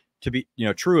things to be,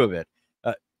 true of it.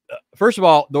 First of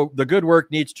all, the good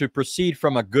work needs to proceed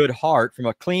from a good heart, from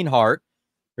a clean heart.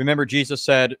 Remember, Jesus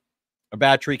said, a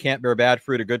bad tree can't bear bad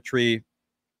fruit. A good tree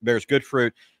bears good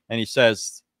fruit. And he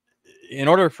says, in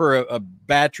order for a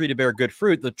bad tree to bear good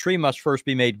fruit, the tree must first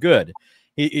be made good.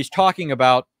 He's talking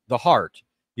about the heart.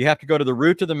 You have to go to the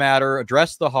root of the matter,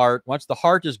 address the heart. Once the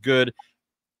heart is good,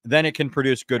 then it can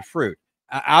produce good fruit.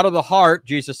 Out of the heart,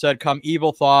 Jesus said, come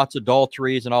evil thoughts,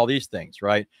 adulteries, and all these things,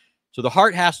 right? So the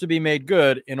heart has to be made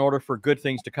good in order for good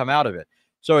things to come out of it.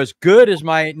 So as good as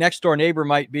my next door neighbor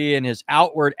might be in his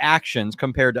outward actions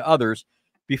compared to others,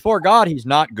 before God, he's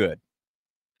not good.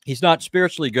 He's not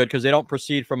spiritually good because they don't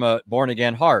proceed from a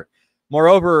born-again heart.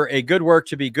 Moreover, a good work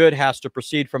to be good has to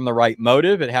proceed from the right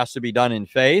motive. It has to be done in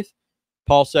faith.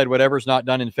 Paul said, whatever's not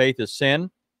done in faith is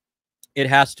sin. It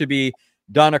has to be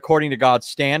done according to God's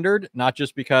standard, not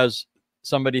just because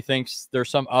somebody thinks there's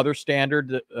some other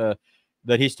standard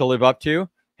that he's to live up to. It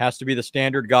has to be the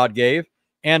standard God gave.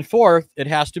 And fourth, it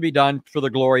has to be done for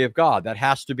the glory of God. That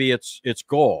has to be its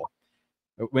goal.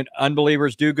 When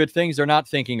unbelievers do good things, they're not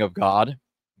thinking of God,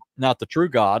 not the true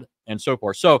God, and so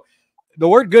forth. So the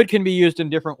word good can be used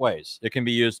in different ways. It can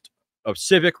be used of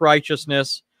civic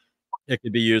righteousness. It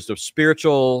can be used of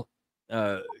spiritual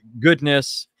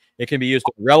goodness. It can be used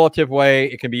in a relative way.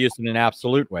 It can be used in an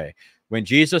absolute way. When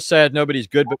Jesus said nobody's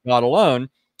good but God alone,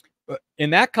 in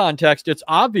that context, it's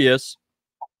obvious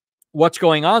what's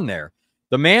going on there.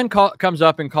 The man comes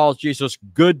up and calls Jesus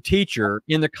good teacher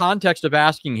in the context of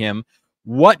asking him,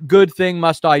 what good thing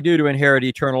must I do to inherit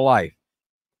eternal life?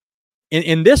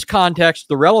 In this context,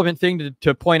 the relevant thing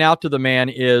to point out to the man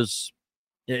is,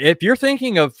 if you're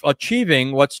thinking of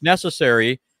achieving what's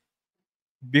necessary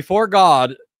before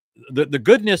God, the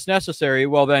goodness necessary,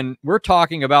 well, then we're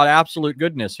talking about absolute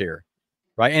goodness here,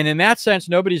 right? And in that sense,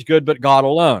 nobody's good but God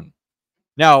alone.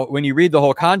 Now, when you read the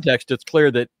whole context, it's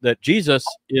clear that Jesus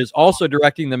is also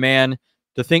directing the man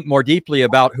to think more deeply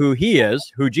about who he is,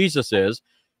 who Jesus is,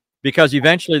 because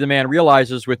eventually the man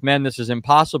realizes with men this is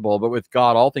impossible, but with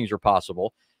God all things are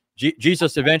possible.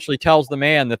 Jesus eventually tells the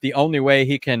man that the only way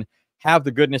he can have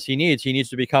the goodness he needs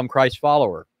to become Christ's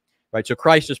follower, right? So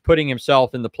Christ is putting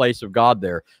himself in the place of God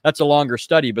there. That's a longer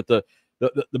study, but the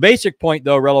basic point,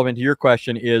 though, relevant to your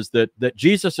question, is that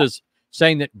Jesus is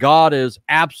saying that God is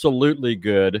absolutely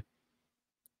good,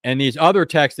 and these other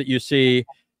texts that you see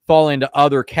fall into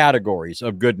other categories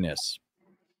of goodness.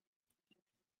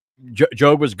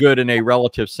 Job was good in a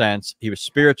relative sense. He was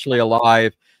spiritually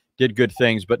alive, did good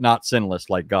things, but not sinless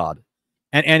like God.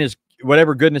 And his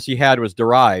whatever goodness he had was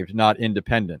derived, not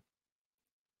independent.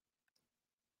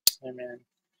 Amen.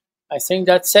 I think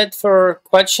that's it for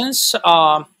questions.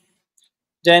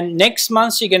 Then next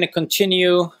month, you're going to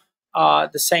continue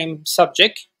the same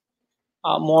subject,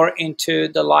 more into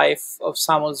the life of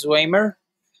Samuel Zwemer.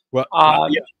 Well,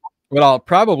 yeah. What I'll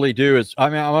probably do is, I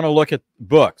want to look at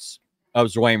books of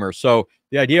Zwemer. So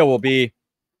the idea will be,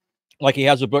 like, he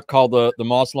has a book called the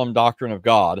Muslim Doctrine of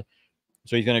God.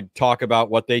 So he's going to talk about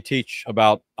what they teach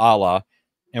about Allah,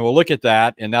 and we'll look at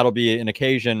that, and that'll be an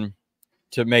occasion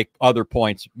to make other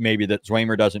points maybe that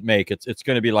Zwemer doesn't make. It's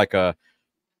going to be like a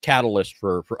catalyst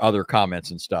for other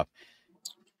comments and stuff.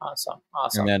 Awesome.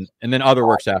 And then other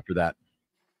works after that.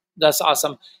 That's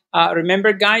awesome.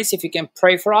 Remember, guys, if you can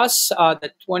pray for us,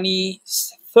 the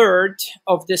 23rd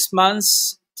of this month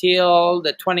till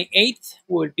the 28th,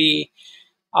 we'll be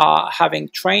having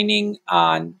training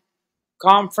on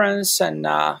conference and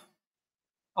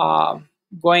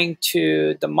going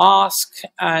to the mosque,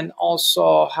 and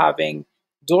also having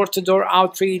door-to-door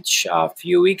outreach. A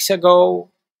few weeks ago,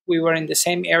 we were in the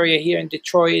same area here in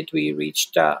Detroit. We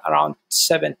reached around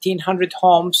 1,700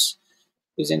 homes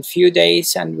within a few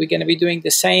days, and we're going to be doing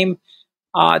the same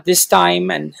this time.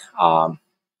 And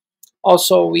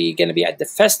also, we're going to be at the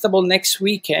festival next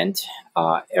weekend,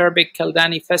 Arabic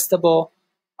Kaldani Festival.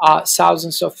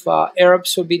 Thousands of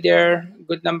Arabs will be there. A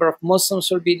good number of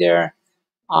Muslims will be there.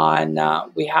 And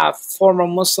we have former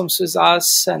Muslims with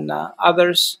us and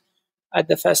others at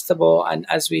the festival. And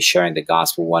as we sharing the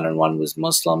gospel one-on-one with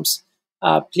Muslims,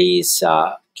 please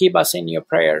keep us in your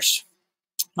prayers.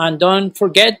 And don't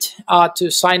forget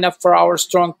to sign up for our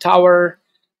Strong Tower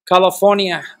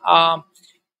California.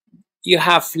 you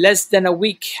have less than a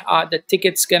week. The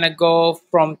ticket's gonna go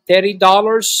from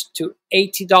 $30 to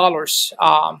 $80.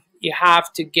 You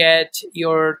have to get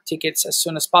your tickets as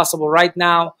soon as possible. Right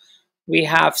now, we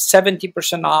have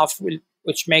 70% off,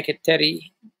 which make it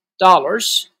 $30.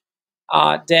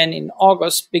 Then in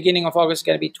August, beginning of August,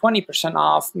 going to be 20%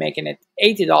 off, making it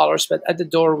 $80. But at the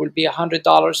door will be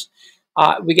 $100.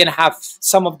 We're going to have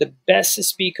some of the best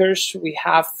speakers. We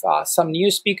have some new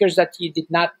speakers that you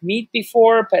did not meet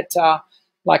before, but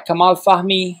like Kamal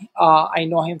Fahmy, I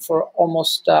know him for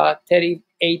almost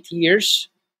 38 years.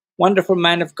 Wonderful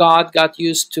man of God, got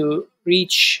used to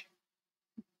reach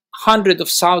hundreds of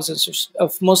thousands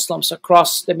of Muslims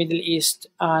across the Middle East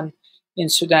and in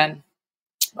Sudan.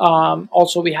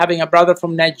 Also, we're having a brother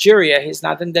from Nigeria. He's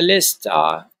not in the list.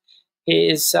 He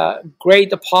is a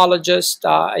great apologist.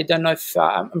 I don't know if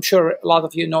I'm sure a lot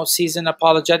of you know Seasoned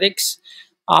Apologetics.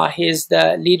 He is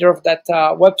the leader of that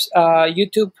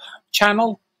YouTube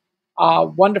channel.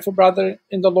 Wonderful brother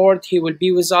in the Lord. He will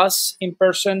be with us in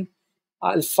person.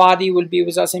 Al-Fadi will be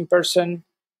with us in person.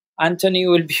 Anthony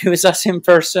will be with us in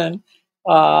person.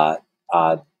 I'm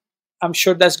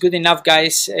sure that's good enough,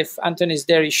 guys. If Anthony is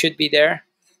there, he should be there.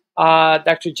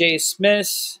 Dr. J.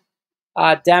 Smith,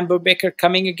 Dan Brubaker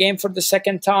coming again for the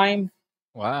second time.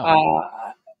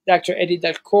 Wow. Dr. Eddie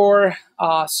Delcourt.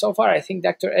 So far, I think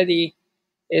Dr. Eddie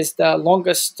is the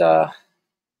longest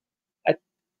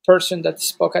person that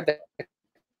spoke at the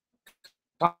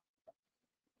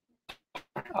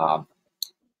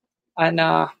and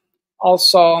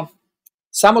also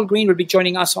Samuel Green will be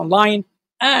joining us online.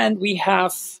 And we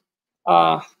have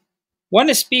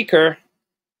one speaker.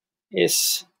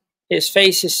 His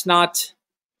face is not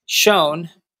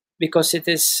shown because it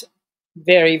is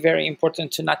very, very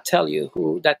important to not tell you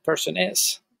who that person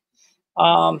is.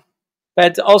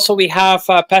 But also we have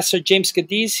Pastor James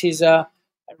Cadiz. He's a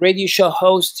radio show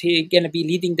host. He's going to be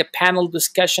leading the panel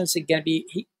discussions. It's going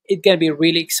to be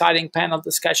really exciting panel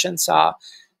discussions.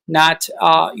 Not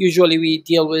usually we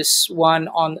deal with one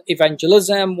on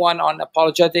evangelism, one on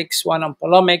apologetics, one on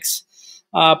polemics.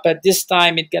 But this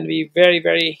time it's going to be very,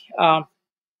 very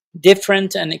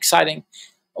different and exciting.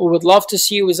 We would love to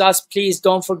see you with us. Please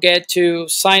don't forget to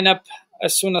sign up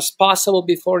as soon as possible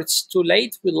before it's too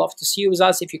late. We'd love to see you with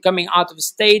us if you're coming out of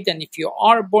state, and if you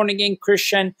are a born-again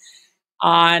Christian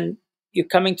and you're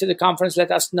coming to the conference,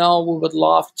 let us know. We would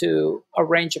love to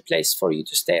arrange a place for you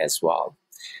to stay as well.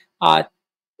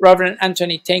 Reverend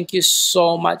Anthony, thank you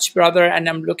so much, brother, and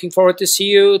I'm looking forward to see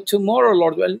you tomorrow,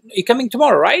 Lord. Well, you're coming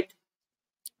tomorrow, right?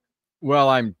 Well,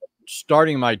 I'm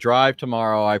starting my drive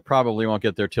tomorrow. I probably won't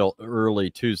get there till early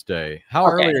Tuesday. How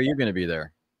early are you going to be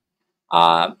there?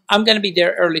 I'm going to be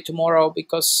there early tomorrow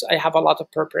because I have a lot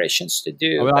of preparations to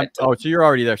do. So you're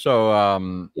already there. So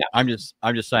yeah. I'm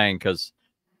just saying, because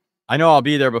I know I'll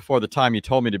be there before the time you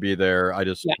told me to be there. I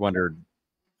just wondered.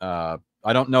 I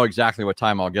don't know exactly what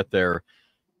time I'll get there.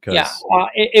 Yeah,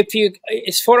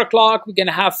 it's 4 o'clock. We're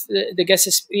gonna have the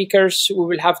guest speakers. We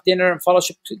will have dinner and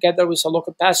fellowship together with the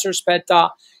local pastors. But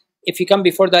if you come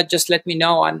before that, just let me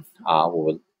know, and I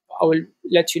will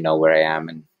let you know where I am,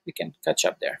 and we can catch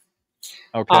up there.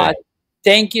 Okay.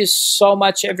 Thank you so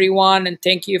much, everyone, and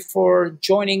thank you for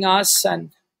joining us. And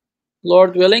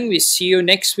Lord willing, we see you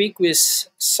next week with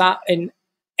in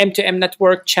M2M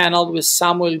Network channel with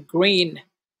Samuel Green.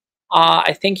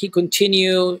 I think he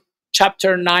continued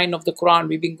chapter 9 of the Quran.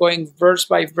 We've been going verse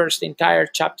by verse, the entire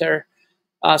chapter,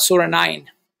 Surah 9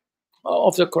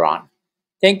 of the Quran.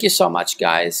 Thank you so much,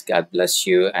 guys. God bless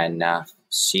you, and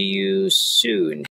see you soon.